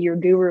don't want to be your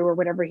guru or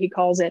whatever he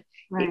calls it.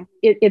 Right.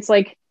 It's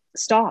like,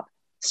 stop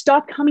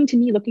coming to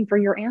me looking for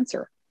your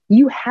answer.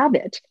 You have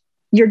it.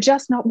 You're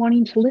just not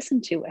wanting to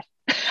listen to it.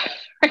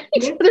 right?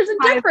 This There's a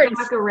ties difference.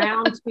 back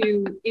around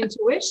to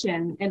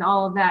intuition and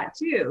all of that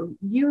too.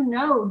 You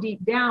know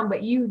deep down,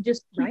 but you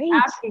just keep Right.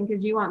 asking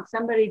because you want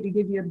somebody to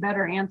give you a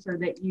better answer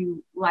that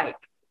you like.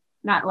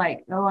 Not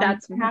like, oh,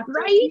 That's I'm have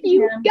right. to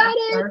You him. got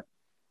it.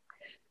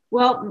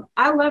 Well,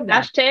 I love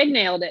that. Hashtag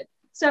nailed it.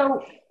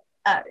 So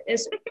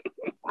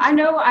I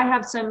know I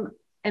have some,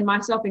 and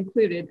myself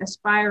included,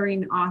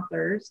 aspiring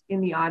authors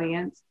in the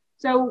audience.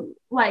 So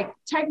like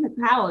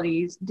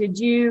technicalities, did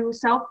you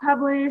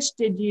self-publish?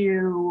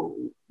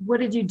 What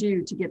did you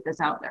do to get this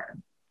out there?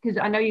 Because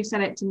I know you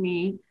sent it to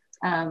me.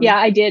 Yeah,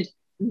 I did.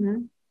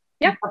 Mm-hmm.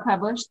 Yeah.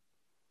 Published.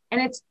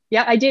 And it's,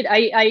 yeah, I did.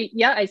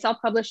 I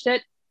self-published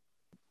it.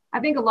 I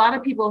think a lot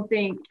of people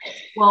think,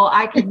 well,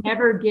 I could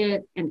never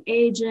get an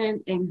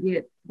agent and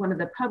get one of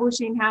the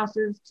publishing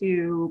houses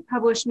to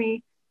publish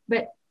me,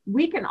 but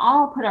we can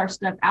all put our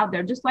stuff out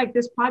there, just like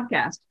this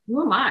podcast.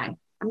 Who am I?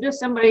 I'm just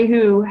somebody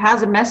who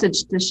has a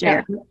message to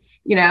share,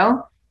 you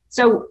know?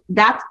 So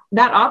that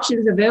option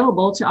is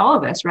available to all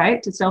of us,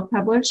 right? To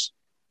self-publish.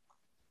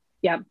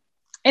 Yeah.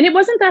 And it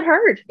wasn't that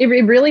hard. It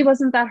really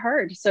wasn't that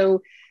hard.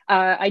 So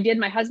I did.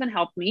 My husband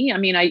helped me. I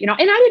mean, and I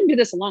didn't do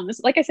this alone.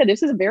 This, like I said,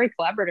 this is a very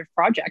collaborative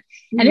project,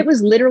 and it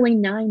was literally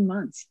 9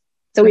 months.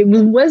 So it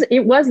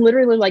was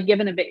literally like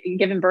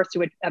giving birth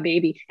to a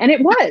baby. And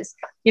it was,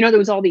 there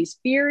was all these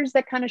fears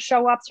that kind of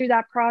show up through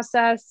that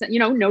process,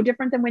 no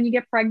different than when you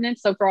get pregnant.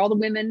 So for all the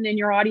women in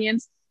your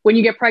audience, when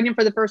you get pregnant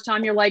for the first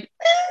time, you're like,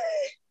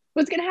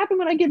 what's going to happen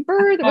when I give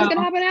birth? What's going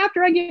to happen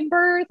after I give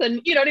birth? And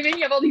you know what I mean?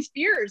 You have all these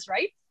fears,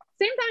 right?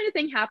 Same kind of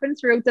thing happened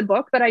throughout the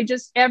book, but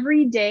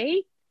every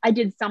day I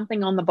did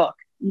something on the book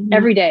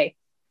every day.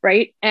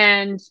 Right.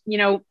 And,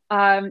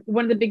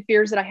 one of the big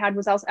fears that I had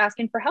was I was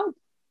asking for help.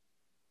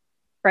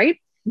 Right.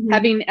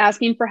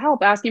 Asking for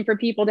help, asking for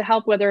people to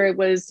help, whether it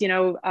was,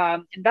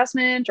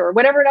 investment or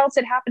whatever else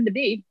it happened to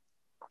be.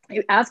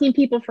 Asking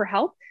people for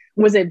help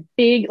was a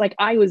big,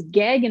 I was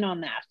gagging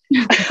on that.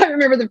 I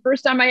remember the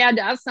first time I had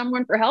to ask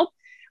someone for help,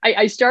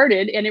 I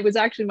started, and it was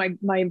actually my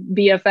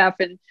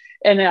BFF.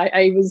 And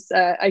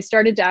I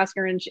started to ask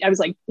her, and I was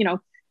like,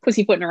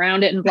 pussyfooting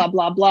around it and blah,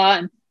 blah,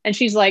 blah. And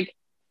she's like,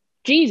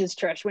 Jesus,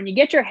 Trish, when you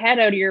get your head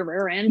out of your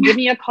rear end, give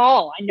me a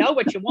call. I know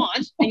what you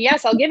want. And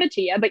yes, I'll give it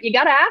to you, but you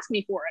got to ask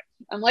me for it.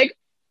 I'm like,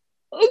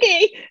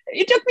 okay,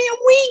 it took me a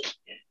week.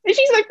 And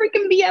she's my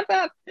freaking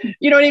BFF.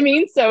 You know what I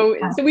mean? So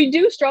we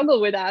do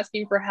struggle with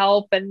asking for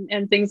help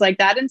and things like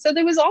that. And so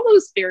there was all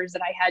those fears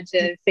that I had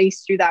to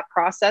face through that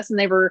process, and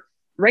they were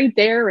right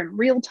there in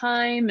real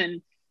time.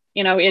 And,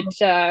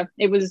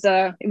 it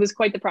was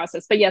quite the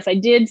process. But yes, I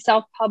did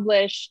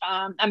self-publish.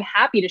 I'm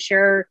happy to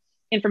share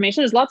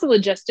information. There's lots of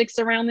logistics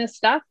around this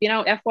stuff,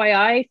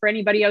 FYI, for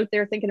anybody out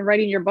there thinking of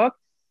writing your book,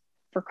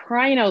 for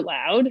crying out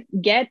loud,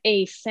 get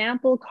a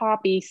sample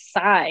copy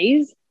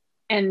size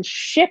and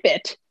ship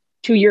it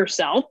to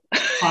yourself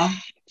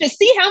to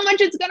see how much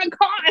it's going to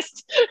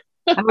cost.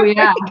 Oh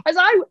yeah. Because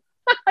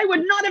I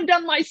would not have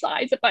done my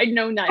size if I'd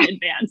known that in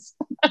advance.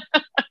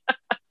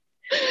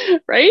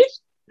 Right?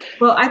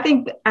 Well, I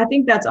think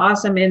that's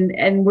awesome.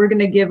 And we're going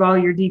to give all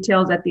your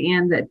details at the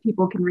end that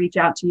people can reach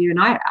out to you. And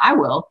I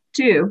will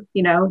too,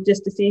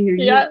 just to see who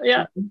you are.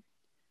 Yeah.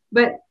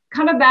 But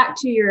kind of back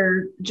to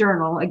your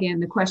journal, again,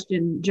 the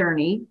question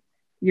journey,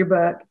 your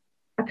book,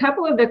 a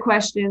couple of the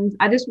questions,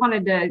 I just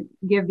wanted to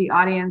give the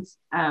audience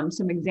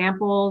some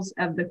examples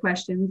of the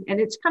questions.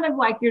 And it's kind of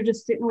like you're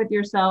just sitting with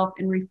yourself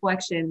in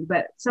reflection.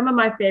 But some of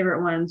my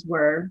favorite ones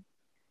were,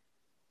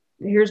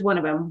 here's one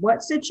of them.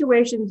 What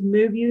situations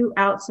move you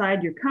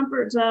outside your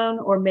comfort zone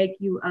or make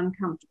you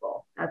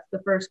uncomfortable? That's the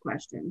first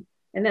question.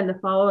 And then the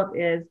follow-up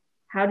is,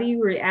 how do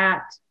you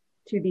react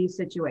to these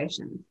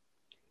situations?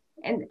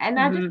 And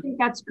I just think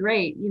that's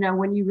great.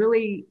 When you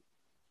really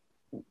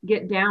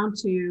get down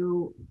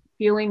to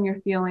feeling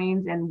your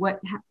feelings and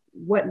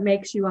what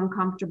makes you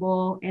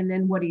uncomfortable, and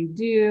then what do you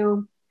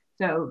do?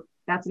 So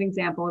that's an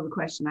example of a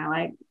question I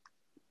like.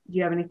 Do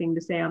you have anything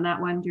to say on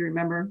that one? Do you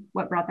remember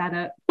what brought that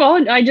up?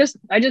 Well, I just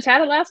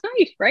had it last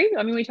night, right?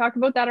 I mean, we talked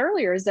about that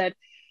earlier, is that,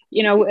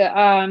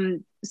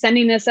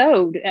 sending this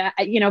out,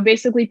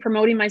 basically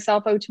promoting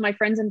myself out to my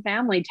friends and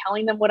family,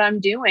 telling them what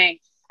I'm doing,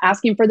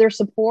 asking for their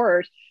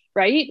support,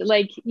 right?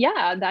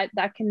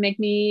 That can make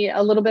me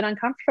a little bit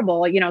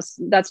uncomfortable.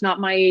 That's not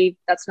my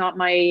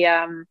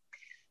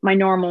my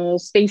normal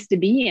space to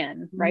be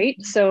in. Right.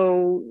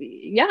 So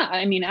yeah,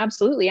 I mean,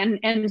 absolutely.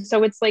 And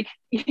so it's like,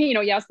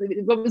 yes,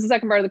 what was the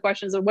second part of the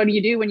question? Is what do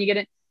you do when you get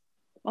it?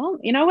 Well,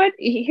 you know what?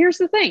 Here's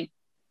the thing.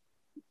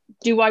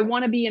 Do I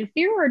want to be in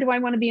fear or do I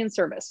want to be in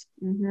service?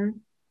 You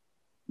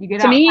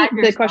get to me,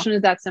 the question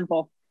is that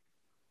simple.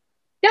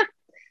 Yeah.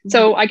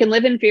 So I can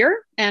live in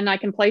fear and I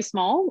can play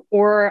small,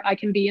 or I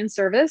can be in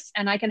service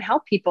and I can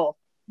help people.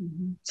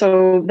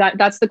 So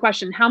that's the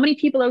question. How many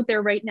people out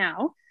there right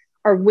now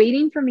are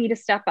waiting for me to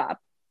step up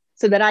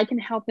so that I can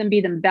help them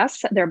be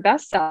their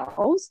best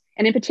selves?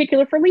 And in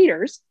particular for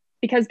leaders,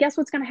 because guess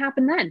what's going to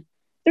happen then?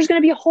 There's going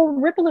to be a whole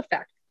ripple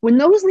effect. When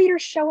those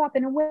leaders show up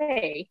in a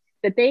way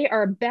that they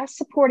are best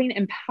supporting,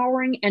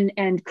 empowering,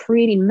 and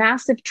creating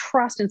massive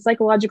trust and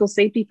psychological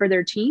safety for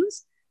their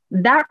teams,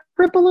 that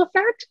ripple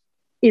effect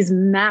is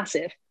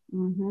massive.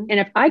 Mm-hmm. And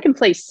if I can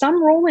play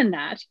some role in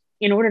that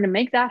in order to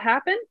make that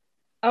happen,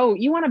 oh,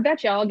 you want to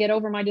bet you I'll get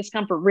over my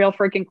discomfort real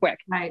freaking quick.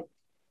 Right.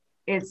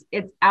 It's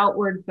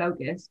outward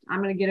focused.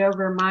 I'm going to get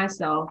over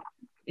myself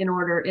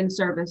in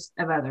service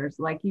of others.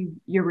 Like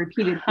you're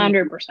repeated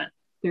 100%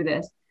 through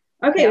this.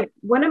 Okay. Yep.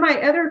 One of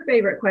my other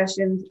favorite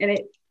questions, and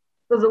it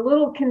was a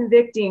little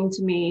convicting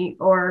to me,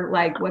 or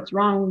like, what's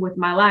wrong with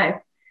my life?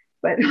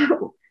 But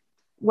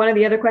one of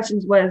the other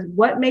questions was,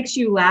 what makes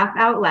you laugh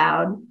out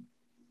loud?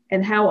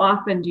 And how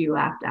often do you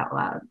laugh out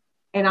loud?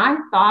 And I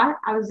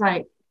was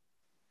like,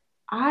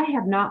 I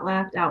have not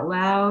laughed out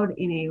loud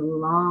in a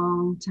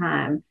long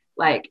time.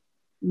 Like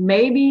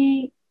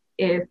maybe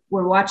if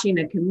we're watching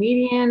a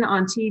comedian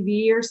on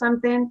TV or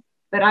something,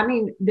 but I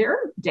mean, there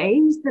are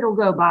days that'll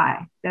go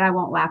by that I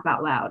won't laugh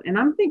out loud. And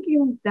I'm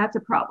thinking that's a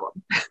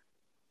problem,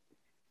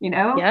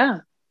 Yeah.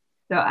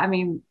 So, I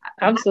mean,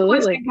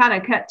 absolutely. Kind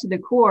of cut to the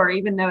core,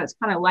 even though it's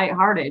kind of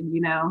lighthearted,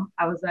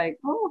 I was like,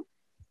 oh,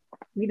 I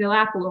need to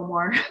laugh a little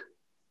more.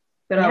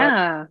 But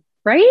yeah.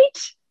 Right.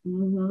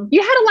 Mm-hmm.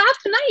 You had a laugh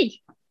tonight.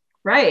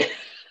 Right.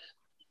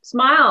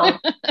 Smile,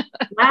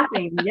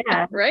 laughing.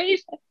 Yeah. Right.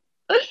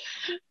 So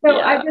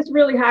yeah. I just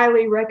really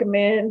highly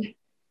recommend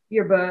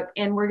your book,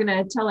 and we're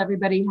going to tell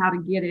everybody how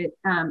to get it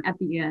at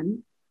the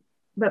end.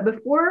 But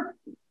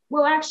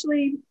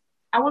actually,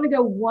 I want to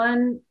go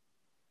one.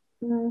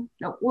 No,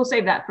 we'll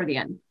save that for the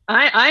end.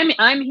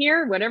 I'm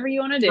here. Whatever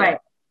you want to do. Right.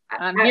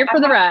 I'm here for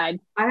the ride.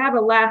 I have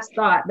a last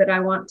thought, but I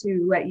want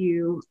to let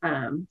you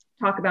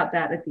talk about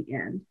that at the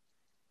end.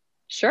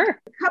 Sure.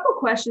 A couple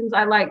questions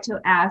I like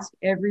to ask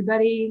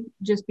everybody,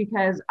 just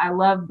because I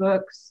love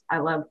books, I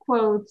love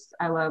quotes,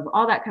 I love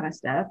all that kind of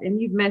stuff.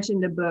 And you've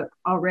mentioned a book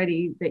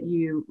already that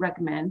you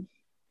recommend,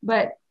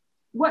 but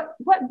what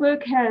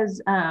book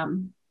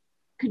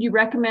could you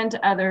recommend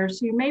to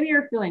others who maybe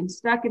are feeling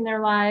stuck in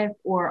their life,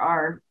 or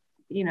are,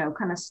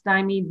 kind of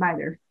stymied by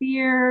their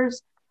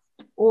fears,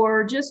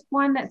 or just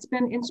one that's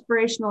been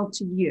inspirational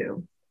to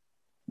you?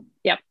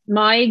 Yep.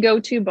 My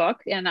go-to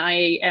book, and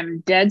I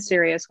am dead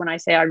serious when I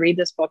say I read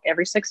this book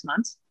every 6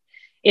 months.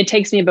 It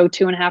takes me about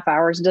 2.5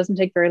 hours. It doesn't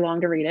take very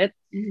long to read it.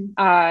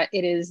 Mm-hmm.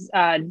 It is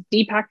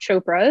Deepak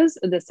Chopra's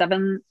The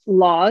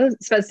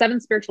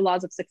Seven Spiritual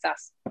Laws of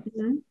Success.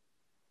 Mm-hmm.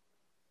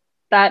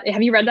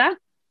 Have you read that?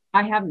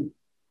 I haven't.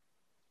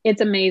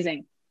 It's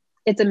amazing.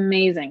 It's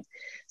amazing.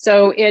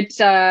 So it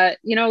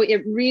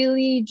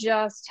really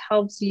just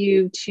helps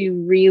you to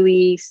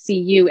really see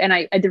you.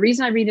 And the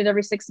reason I read it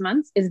every 6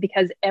 months is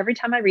because every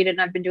time I read it,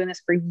 and I've been doing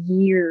this for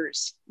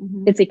years,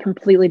 mm-hmm. it's a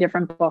completely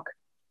different book.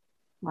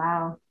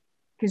 Wow.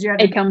 Because you're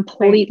a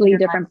completely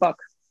different book.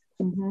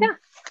 Mm-hmm. Yeah.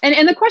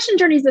 And the question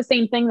journey is the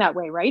same thing that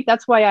way, right?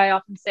 That's why I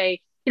often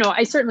say,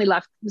 I certainly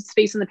left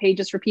space on the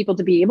pages for people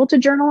to be able to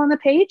journal on the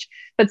page,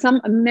 but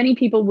many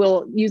people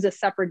will use a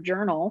separate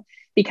journal,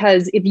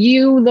 because if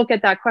you look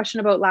at that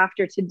question about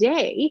laughter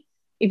today,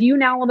 if you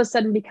now all of a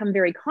sudden become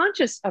very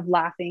conscious of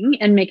laughing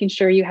and making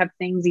sure you have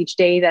things each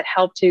day that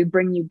help to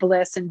bring you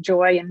bliss and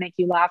joy and make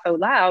you laugh out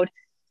loud,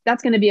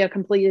 that's going to be a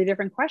completely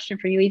different question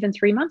for you even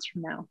 3 months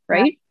from now,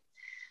 right?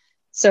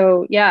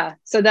 So yeah,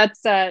 but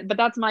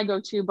that's my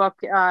go-to book.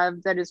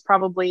 That is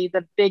probably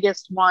the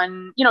biggest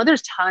one.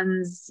 There's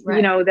tons,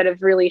 right. That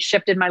have really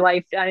shifted my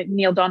life.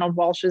 Neil Donald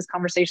Walsh's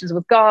Conversations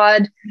with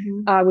God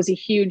mm-hmm. Was a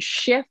huge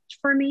shift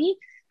for me.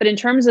 But in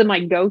terms of my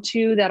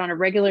go-to, that on a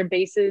regular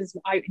basis,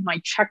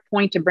 my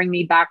checkpoint to bring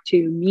me back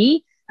to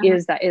me uh-huh.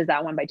 is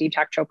that one by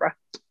Deepak Chopra.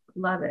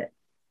 Love it.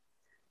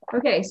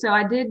 Okay, so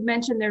I did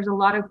mention there's a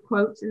lot of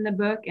quotes in the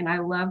book, and I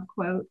love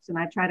quotes, and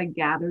I try to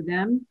gather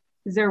them.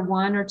 Is there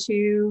one or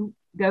two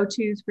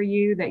go-tos for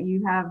you that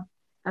you have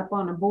up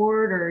on a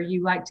board, or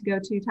you like to go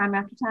to time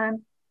after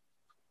time?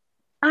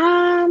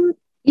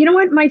 You know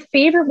what? My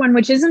favorite one,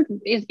 which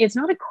it's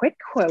not a quick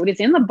quote,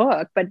 it's in the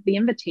book, but The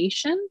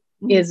Invitation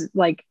mm-hmm. is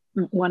like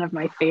one of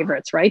my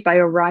favorites, right? By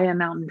Oriah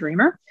Mountain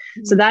Dreamer.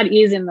 Mm-hmm. So that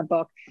is in the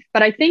book.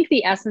 But I think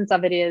the essence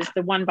of it is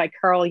the one by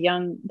Carl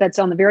Jung that's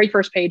on the very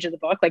first page of the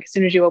book. Like as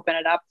soon as you open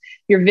it up,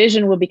 your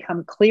vision will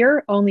become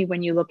clear only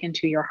when you look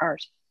into your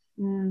heart.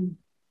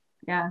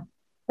 Yeah.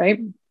 Right?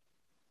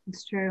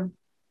 It's true.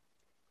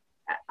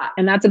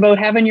 And that's about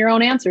having your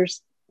own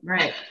answers.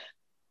 Right.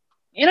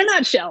 In a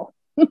nutshell.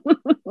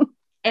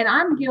 And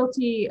I'm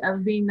guilty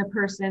of being the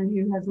person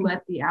who has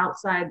let the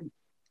outside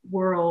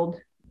world,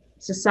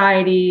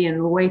 society, and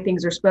the way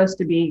things are supposed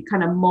to be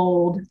kind of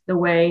mold the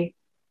way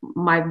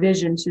my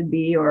vision should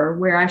be or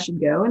where I should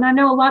go. And I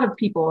know a lot of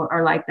people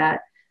are like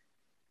that.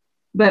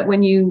 But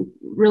when you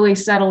really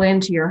settle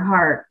into your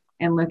heart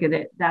and look at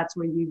it, that's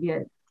where you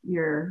get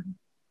your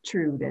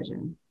true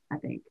vision, I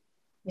think.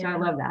 So I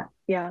love that.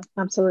 Yeah,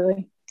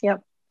 absolutely.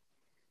 Yep.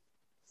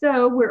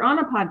 So we're on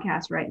a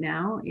podcast right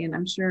now, and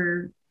I'm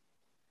sure,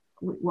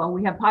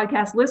 we have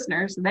podcast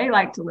listeners, so they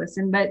like to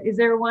listen, but is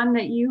there one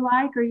that you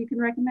like or you can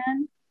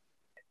recommend?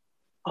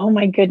 Oh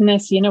my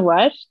goodness. You know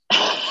what?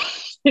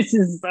 This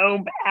is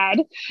so bad.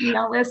 You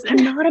don't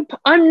listen.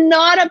 I'm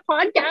not a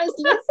podcast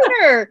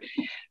listener.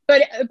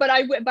 But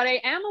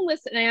I am a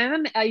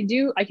listener.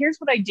 Here's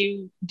what I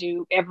do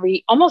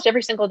almost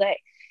every single day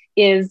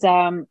is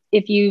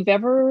if you've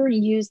ever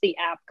used the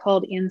app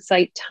called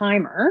Insight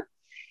Timer.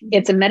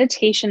 It's a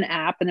meditation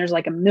app, and there's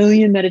like a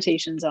million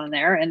meditations on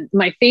there. And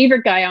my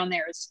favorite guy on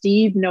there is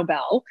Steve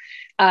Nobel.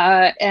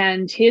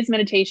 And his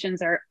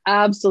meditations are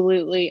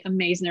absolutely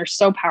amazing. They're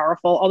so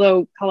powerful.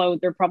 Although,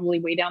 they're probably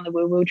way down the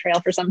woo-woo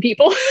trail for some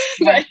people.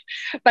 Yeah.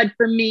 but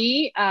for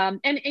me, and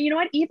you know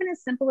what? Even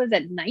as simple as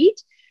at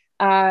night,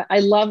 I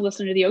love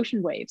listening to the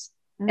ocean waves.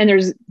 And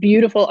there's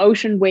beautiful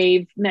ocean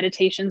wave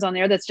meditations on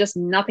there. That's just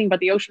nothing but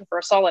the ocean for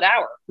a solid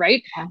hour.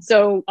 Right. Yeah.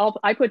 So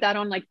I put that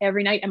on like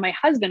every night. And my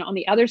husband on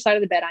the other side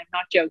of the bed, I'm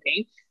not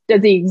joking,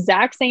 does the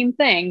exact same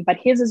thing, but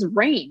his is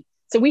rain.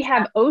 So we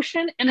have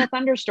ocean and a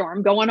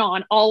thunderstorm going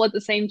on all at the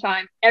same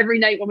time every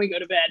night when we go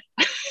to bed.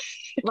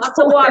 Lots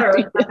of water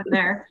up in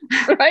there.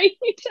 Right.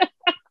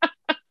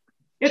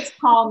 It's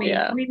calming.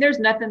 Yeah. I mean, there's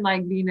nothing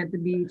like being at the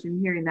beach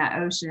and hearing that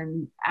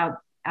ocean out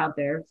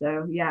there.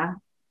 So yeah.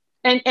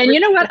 And you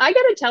know what? I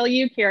got to tell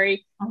you,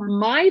 Carrie,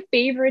 my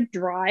favorite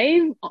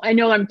drive, I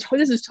know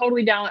this is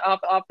totally down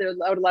off the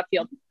out of left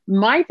field.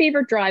 My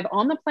favorite drive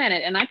on the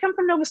planet, and I come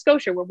from Nova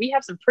Scotia where we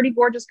have some pretty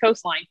gorgeous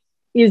coastline,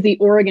 is the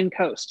Oregon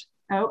coast.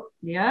 Oh,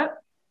 yep.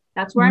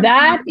 That's where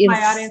my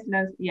audience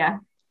knows. Yeah.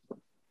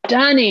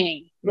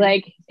 Stunning.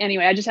 Like,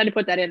 anyway, I just had to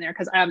put that in there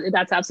because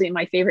that's absolutely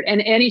my favorite.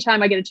 And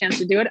anytime I get a chance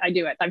to do it, I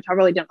do it. I've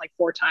probably done it like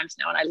 4 times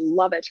now and I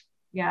love it.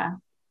 Yeah.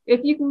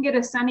 If you can get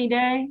a sunny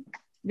day,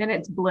 then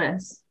it's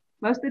bliss.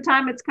 Most of the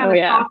time it's kind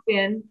of popped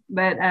in,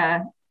 but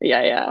I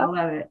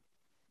love it.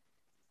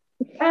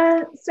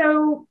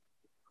 So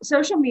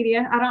social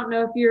media, I don't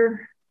know if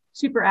you're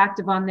super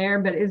active on there,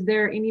 but is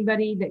there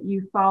anybody that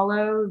you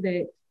follow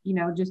that,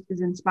 just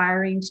is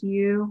inspiring to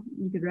you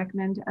could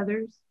recommend to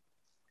others?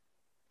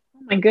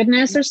 Oh my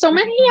goodness, there's so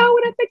many. How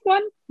would I pick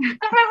one?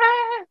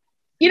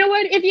 You know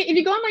what? If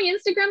you go on my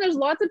Instagram, there's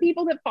lots of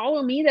people that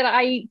follow me that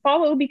I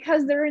follow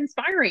because they're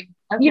inspiring.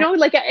 Okay.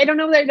 Like I don't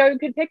know that I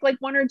could pick like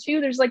 1 or 2.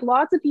 There's like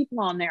lots of people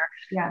on there.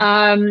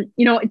 Yeah.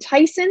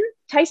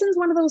 Tyson's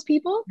one of those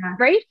people,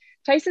 right?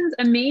 Tyson's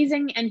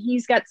amazing, and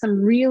he's got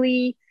some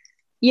really,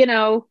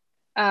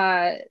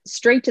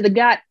 straight to the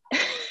gut.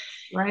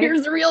 Right.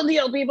 Here's the real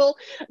deal, people.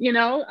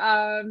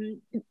 Oh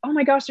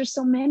my gosh, there's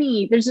so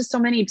many. There's just so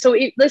many. So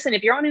listen,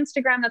 if you're on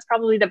Instagram, that's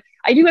probably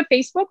I do have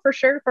Facebook for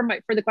sure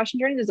for the question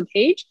journey. There's a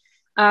page,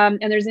 and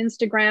there's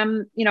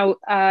Instagram.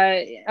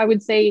 I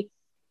would say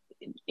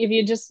if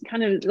you just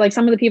kind of like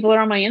some of the people that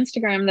are on my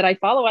Instagram that I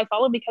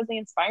follow because they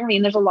inspire me,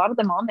 and there's a lot of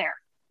them on there.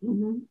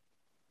 Mm-hmm.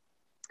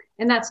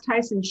 And that's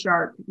Tyson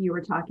Sharp you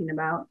were talking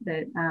about.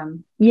 That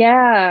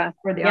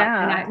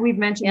we've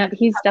mentioned. Yeah,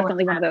 he's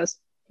definitely one of those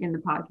in the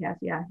podcast.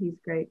 Yeah, he's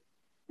great.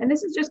 And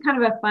this is just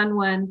kind of a fun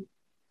one.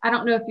 I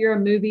don't know if you're a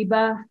movie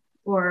buff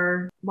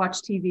or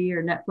watch TV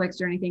or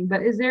Netflix or anything,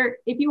 but is there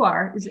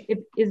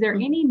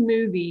any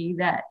movie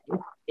that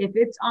if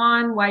it's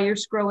on while you're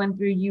scrolling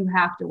through, you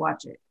have to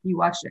watch it? You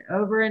watch it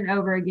over and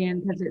over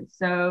again because it's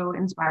so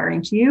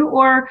inspiring to you,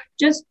 or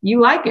just you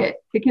like it?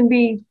 It can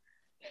be,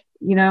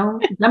 Dumb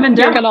and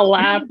Dumber. You're gonna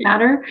laugh.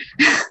 Matter.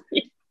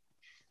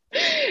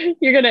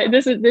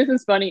 This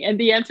is funny, and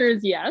the answer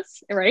is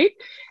yes, right?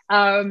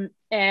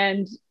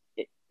 And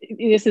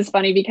this is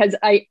funny because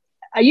I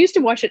used to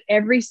watch it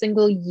every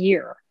single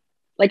year,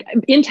 like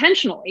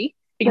intentionally,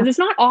 because it's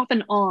not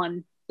often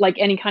on like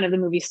any kind of the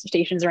movie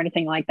stations or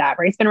anything like that,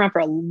 right? It's been around for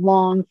a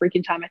long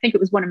freaking time. I think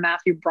it was one of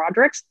Matthew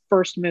Broderick's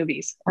first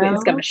movies.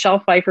 It's got Michelle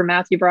Pfeiffer,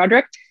 Matthew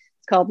Broderick.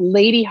 It's called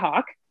Lady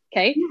Hawk.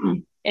 Okay. Mm-hmm.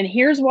 And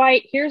here's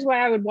why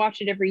I would watch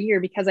it every year,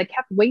 because I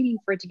kept waiting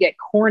for it to get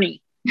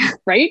corny.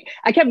 Right?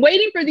 I kept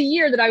waiting for the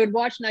year that I would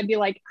watch and I'd be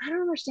like, I don't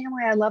understand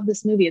why I love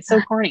this movie. It's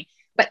so corny.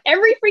 But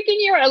every freaking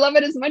year I love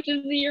it as much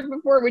as the year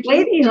before, which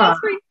is just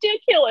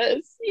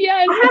ridiculous.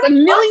 Yes, it's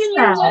 1 million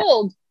years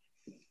old.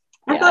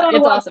 I thought I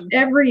watched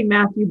every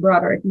Matthew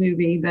Broderick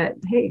movie, but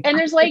hey. And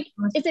there's like,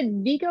 is it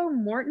Viggo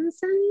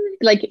Mortensen?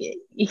 Like,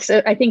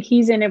 so I think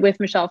he's in it with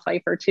Michelle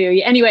Pfeiffer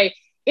too. Anyway,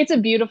 it's a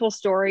beautiful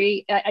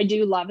story. I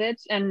do love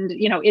it. And,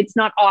 it's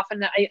not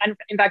often that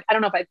in fact, I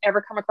don't know if I've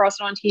ever come across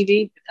it on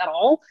TV at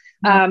all.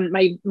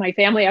 My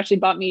family actually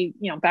bought me,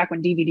 back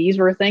when DVDs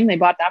were a thing, they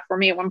bought that for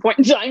me at one point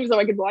in time so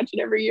I could watch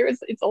it every year.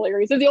 It's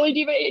hilarious. It's the only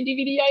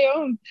DVD I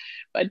own.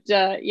 But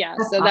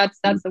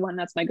that's the one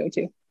that's my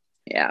go-to.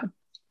 Yeah.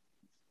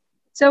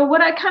 So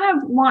what I kind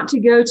of want to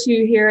go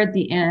to here at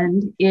the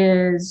end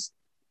is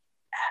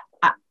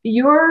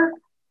your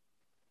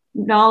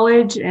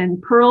knowledge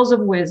and pearls of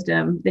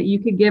wisdom that you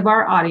could give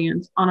our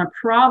audience on a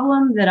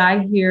problem that I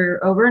hear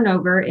over and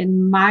over,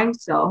 and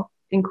myself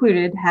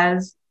included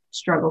has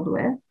struggled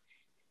with.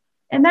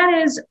 And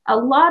that is, a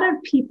lot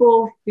of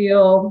people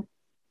feel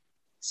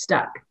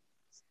stuck.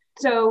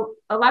 So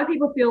a lot of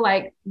people feel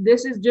like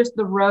this is just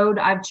the road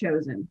I've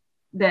chosen,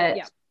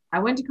 that I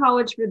went to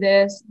college for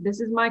this. This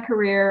is my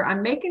career.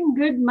 I'm making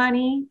good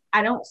money.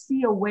 I don't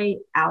see a way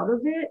out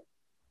of it.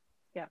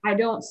 Yeah. I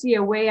don't see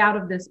a way out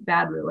of this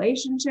bad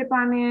relationship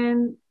I'm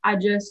in. I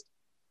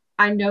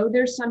know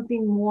there's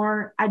something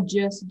more. I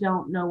just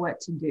don't know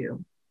what to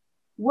do.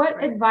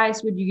 What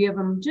advice would you give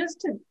them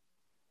just to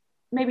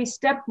maybe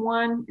step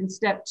 1 and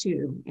step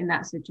 2 in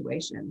that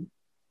situation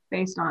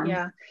based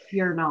on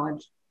your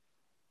knowledge?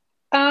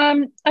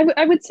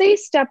 I would say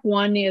step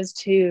 1 is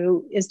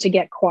to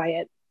get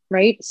quiet,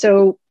 right?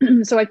 So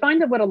I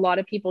find that what a lot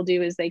of people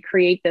do is they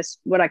create this,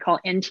 what I call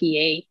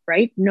NTA,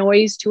 right?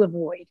 Noise to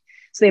avoid.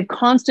 So they have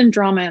constant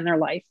drama in their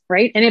life,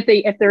 right? And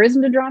if there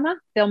isn't a drama,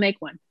 they'll make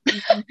one,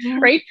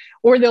 right?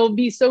 Or they'll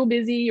be so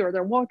busy, or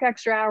they'll walk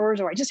extra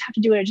hours, or I just have to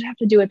do it. I just have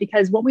to do it,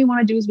 because what we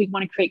want to do is we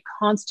want to create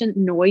constant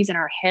noise in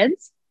our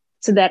heads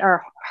so that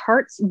our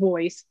heart's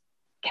voice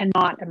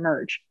cannot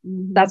emerge.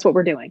 That's what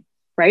we're doing,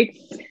 right?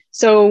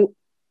 So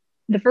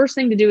the first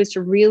thing to do is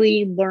to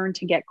really learn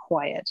to get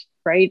quiet,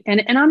 right?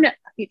 And I'm not,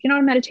 if you're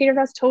not a meditator,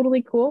 that's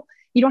totally cool.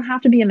 You don't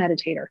have to be a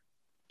meditator.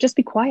 Just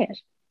be quiet.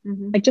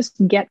 Like, just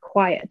get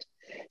quiet.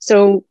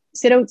 So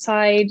sit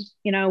outside,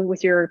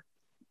 with your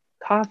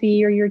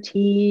coffee or your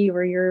tea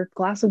or your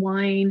glass of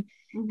wine,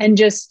 and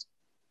just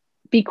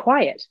be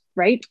quiet,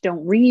 right?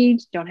 Don't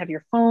read, don't have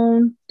your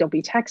phone, don't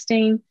be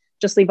texting,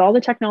 just leave all the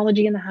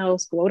technology in the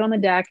house, go out on the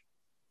deck,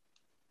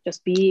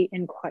 just be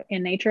in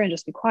nature and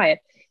just be quiet.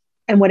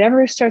 And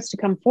whatever starts to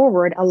come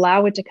forward,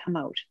 allow it to come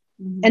out.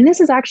 And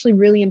this is actually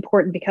really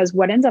important, because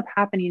what ends up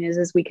happening is,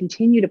 as we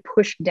continue to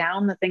push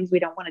down the things we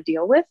don't want to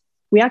deal with,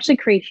 we actually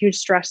create huge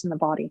stress in the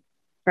body,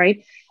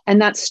 right?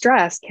 And that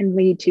stress can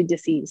lead to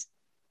disease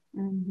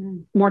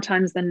more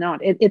times than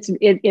not.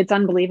 It's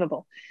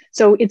unbelievable.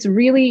 So it's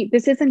really,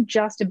 this isn't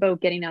just about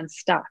getting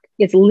unstuck.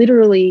 It's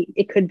literally,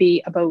 it could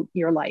be about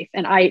your life.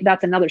 And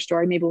that's another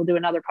story. Maybe we'll do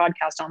another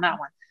podcast on that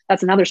one.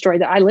 That's another story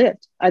that I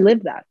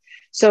lived that.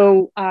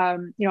 So, I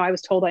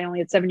was told I only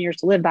had 7 years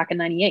to live back in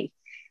 98.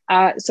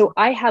 So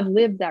I have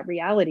lived that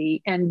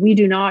reality, and we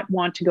do not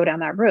want to go down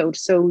that road.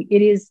 So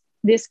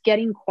this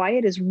getting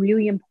quiet is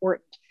really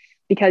important,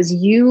 because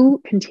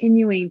you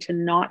continuing to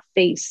not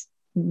face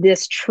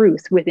this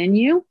truth within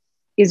you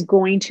is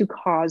going to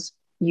cause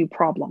you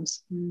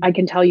problems. I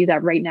can tell you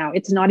that right now.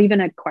 It's not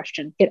even a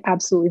question. It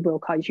absolutely will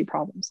cause you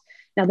problems.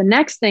 Now, the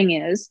next thing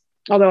is,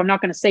 although I'm not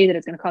going to say that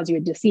it's going to cause you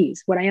a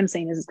disease, what I am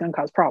saying is it's going to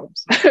cause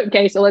problems.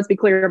 Okay. So let's be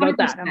clear about 100%.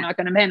 That. I'm not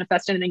going to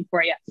manifest anything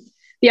for you.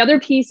 The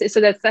other piece is,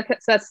 so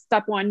that's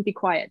step 1, be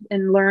quiet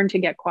and learn to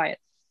get quiet.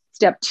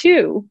 Step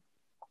 2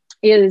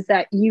 is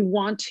that you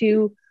want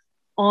to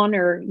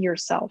honor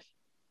yourself,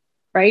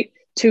 right?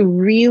 To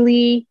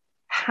really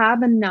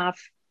have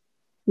enough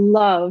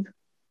love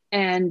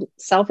and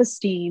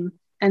self-esteem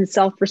and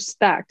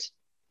self-respect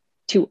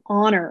to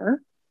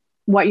honor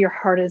what your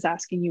heart is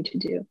asking you to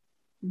do.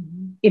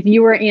 If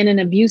you are in an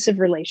abusive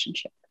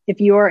relationship,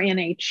 if you are in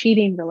a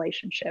cheating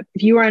relationship,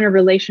 if you are in a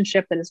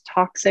relationship that is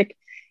toxic,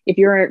 if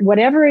you're,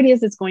 whatever it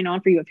is that's going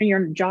on for you, if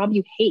you're in a job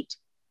you hate,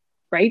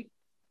 right?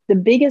 The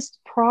biggest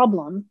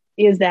problem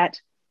is that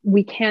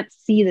we can't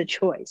see the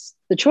choice.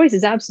 The choice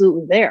is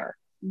absolutely there,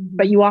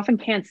 but you often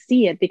can't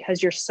see it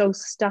because you're so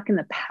stuck in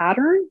the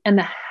pattern and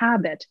the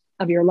habit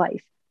of your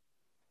life.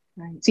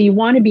 Right. So you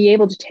want to be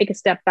able to take a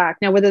step back.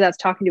 Now, whether that's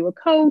talking to a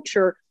coach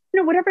or,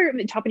 whatever,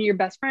 talking to your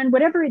best friend,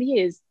 whatever it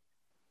is.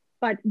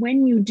 But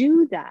when you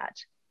do that,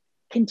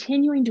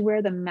 continuing to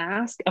wear the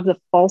mask of the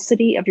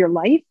falsity of your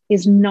life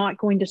is not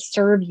going to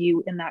serve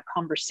you in that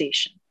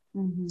conversation.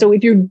 So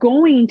if you're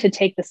going to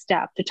take the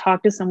step to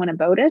talk to someone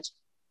about it,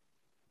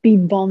 be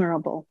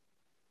vulnerable,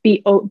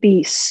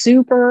 be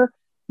super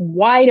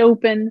wide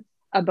open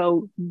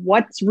about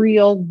what's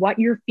real, what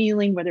you're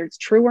feeling, whether it's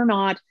true or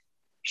not.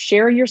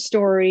 Share your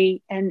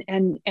story and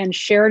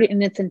share it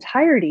in its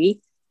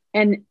entirety,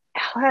 and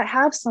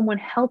have someone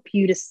help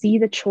you to see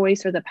the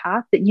choice or the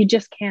path that you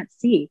just can't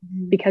see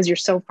because you're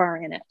so far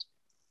in it.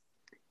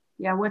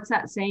 Yeah. What's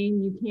that saying?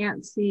 You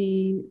can't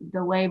see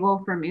the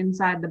label from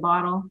inside the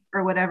bottle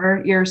or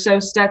whatever. You're so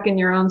stuck in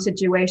your own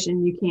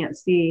situation, you can't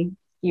see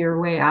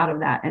your way out of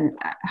that. And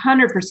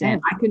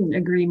 100%, I couldn't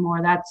agree more.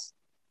 That's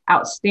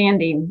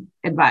outstanding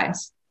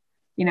advice.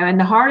 And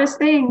the hardest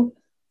thing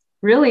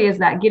really is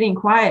that getting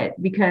quiet,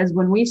 because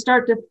when we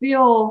start to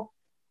feel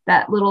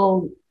that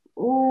little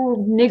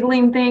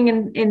niggling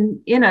thing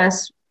in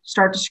us,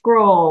 start to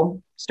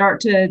scroll, start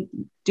to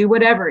do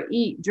whatever,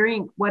 eat,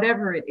 drink,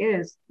 whatever it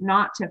is,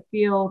 not to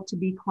feel, to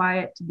be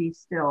quiet, to be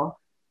still.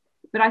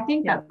 But I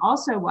think that's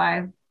also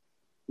why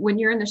when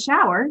you're in the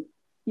shower,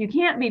 you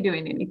can't be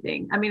doing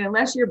anything. I mean,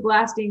 unless you're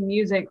blasting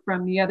music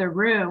from the other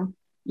room,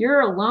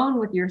 you're alone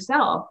with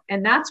yourself.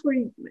 And that's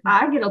where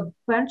I get a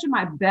bunch of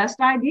my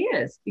best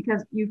ideas,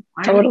 because you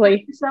finally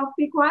let yourself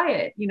be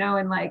quiet,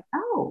 and like,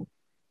 oh,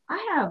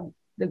 I have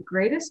the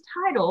greatest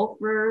title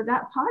for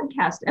that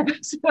podcast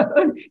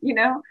episode,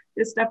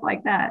 just stuff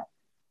like that.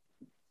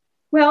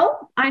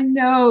 Well, I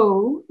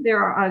know there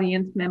are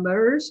audience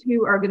members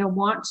who are going to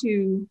want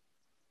to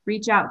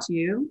reach out to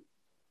you.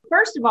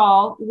 First of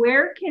all,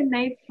 where can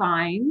they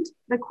find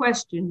The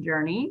Question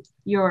Journey,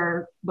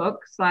 your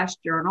book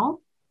 / journal?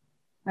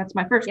 That's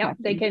my first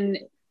question.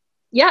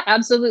 Yeah,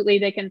 absolutely.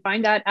 They can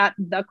find that at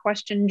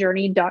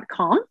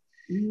thequestionjourney.com.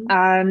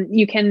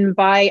 You can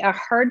buy a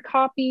hard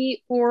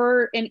copy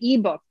or an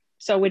ebook.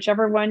 So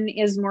whichever one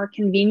is more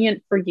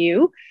convenient for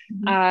you.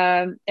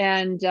 So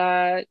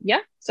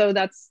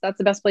that's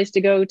the best place to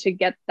go to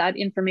get that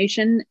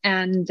information.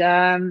 And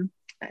you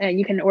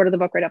can order the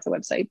book right off the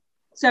website.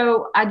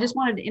 So I just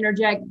wanted to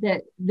interject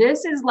that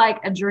this is like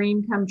a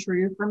dream come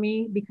true for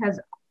me, because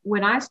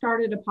when I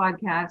started a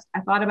podcast, I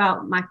thought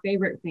about my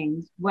favorite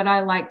things, what I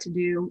like to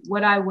do,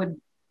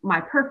 my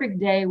perfect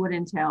day would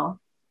entail.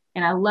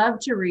 And I love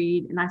to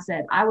read. And I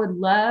said, I would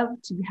love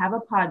to have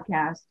a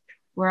podcast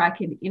where I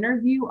could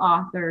interview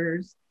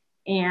authors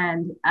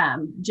and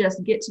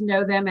just get to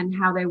know them and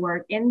how they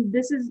work. And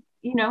this is,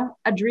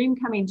 a dream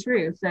coming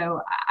true.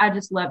 So I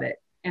just love it.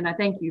 And I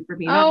thank you for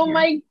being on here.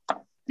 My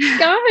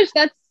gosh,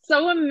 that's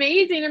so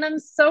amazing. And I'm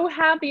so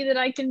happy that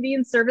I can be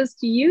in service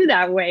to you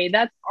that way.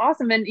 That's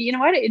awesome. And you know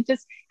what? It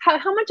just,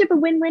 how much of a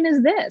win-win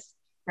is this?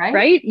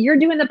 Right? You're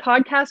doing the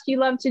podcast you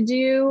love to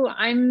do.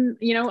 I'm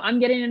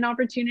getting an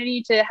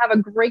opportunity to have a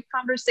great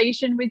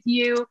conversation with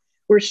you.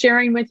 We're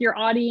sharing with your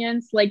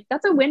audience. Like,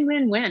 that's a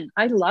win-win-win.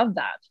 I love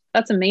that.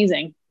 That's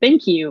amazing.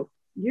 Thank you.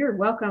 You're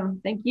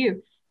welcome. Thank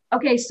you.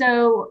 Okay.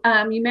 So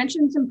you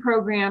mentioned some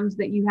programs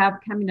that you have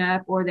coming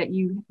up or that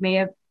you may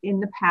have in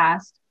the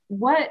past.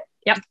 Do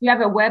you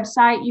have a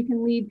website you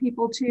can lead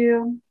people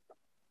to?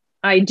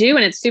 I do.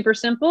 And it's super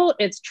simple.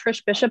 It's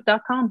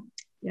trishbishop.com.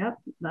 Yep.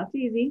 That's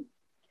easy.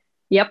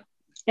 Yep.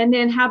 And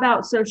then how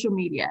about social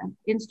media?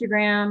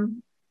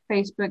 Instagram,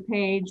 Facebook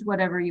page,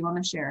 whatever you want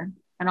to share.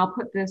 And I'll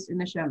put this in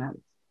the show notes.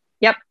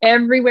 Yep.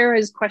 Everywhere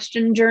is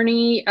Question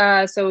Journey.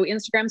 So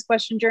Instagram's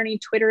Question Journey,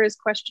 Twitter is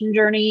Question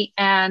Journey,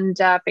 and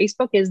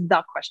Facebook is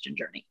The Question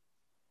Journey.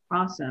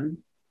 Awesome.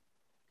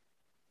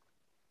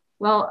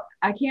 Well,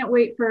 I can't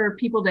wait for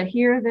people to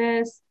hear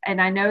this.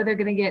 And I know they're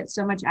going to get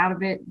so much out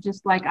of it,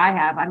 just like I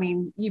have. I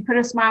mean, you put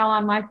a smile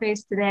on my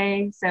face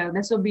today. So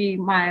this will be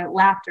my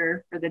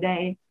laughter for the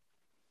day.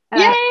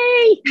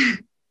 Yay!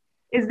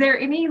 Is there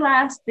any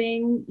last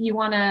thing you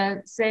want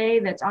to say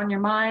that's on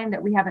your mind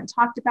that we haven't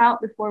talked about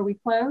before we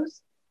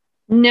close?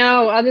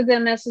 No, other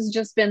than this has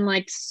just been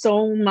like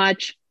so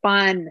much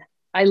fun.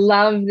 I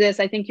love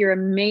this. I think you're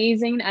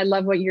amazing. I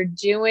love what you're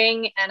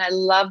doing. And I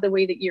love the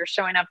way that you're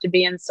showing up to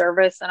be in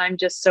service. And I'm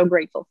just so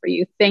grateful for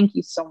you. Thank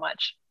you so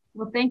much.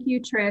 Well, thank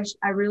you, Trish.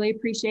 I really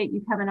appreciate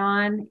you coming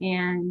on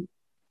and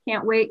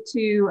can't wait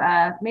to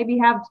maybe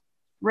have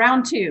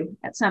round 2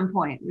 at some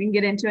point. We can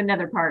get into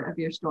another part of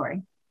your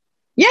story.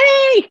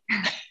 Yay!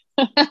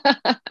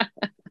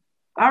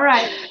 All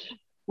right.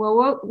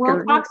 Well,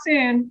 we'll talk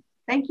soon.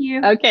 Thank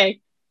you. Okay.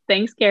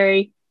 Thanks,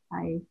 Carrie.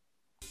 Bye.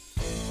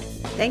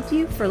 Thank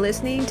you for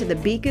listening to the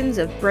Beacons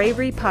of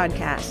Bravery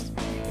podcast.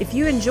 If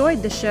you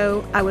enjoyed the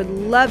show, I would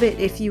love it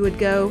if you would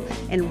go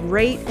and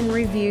rate and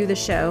review the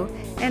show,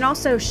 and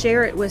also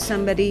share it with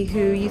somebody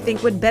who you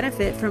think would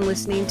benefit from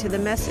listening to the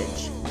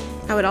message.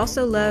 I would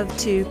also love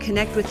to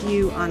connect with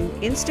you on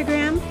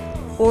Instagram,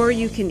 or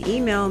you can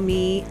email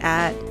me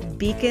at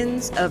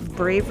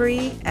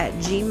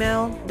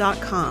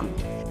beaconsofbravery@gmail.com.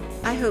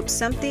 I hope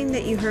something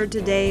that you heard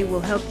today will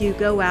help you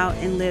go out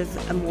and live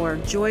a more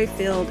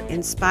joy-filled,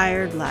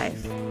 inspired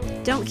life.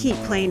 Don't keep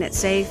playing it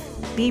safe.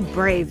 Be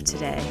brave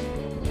today.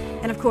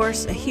 And of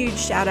course, a huge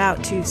shout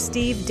out to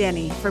Steve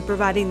Denny for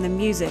providing the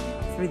music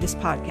for this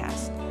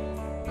podcast.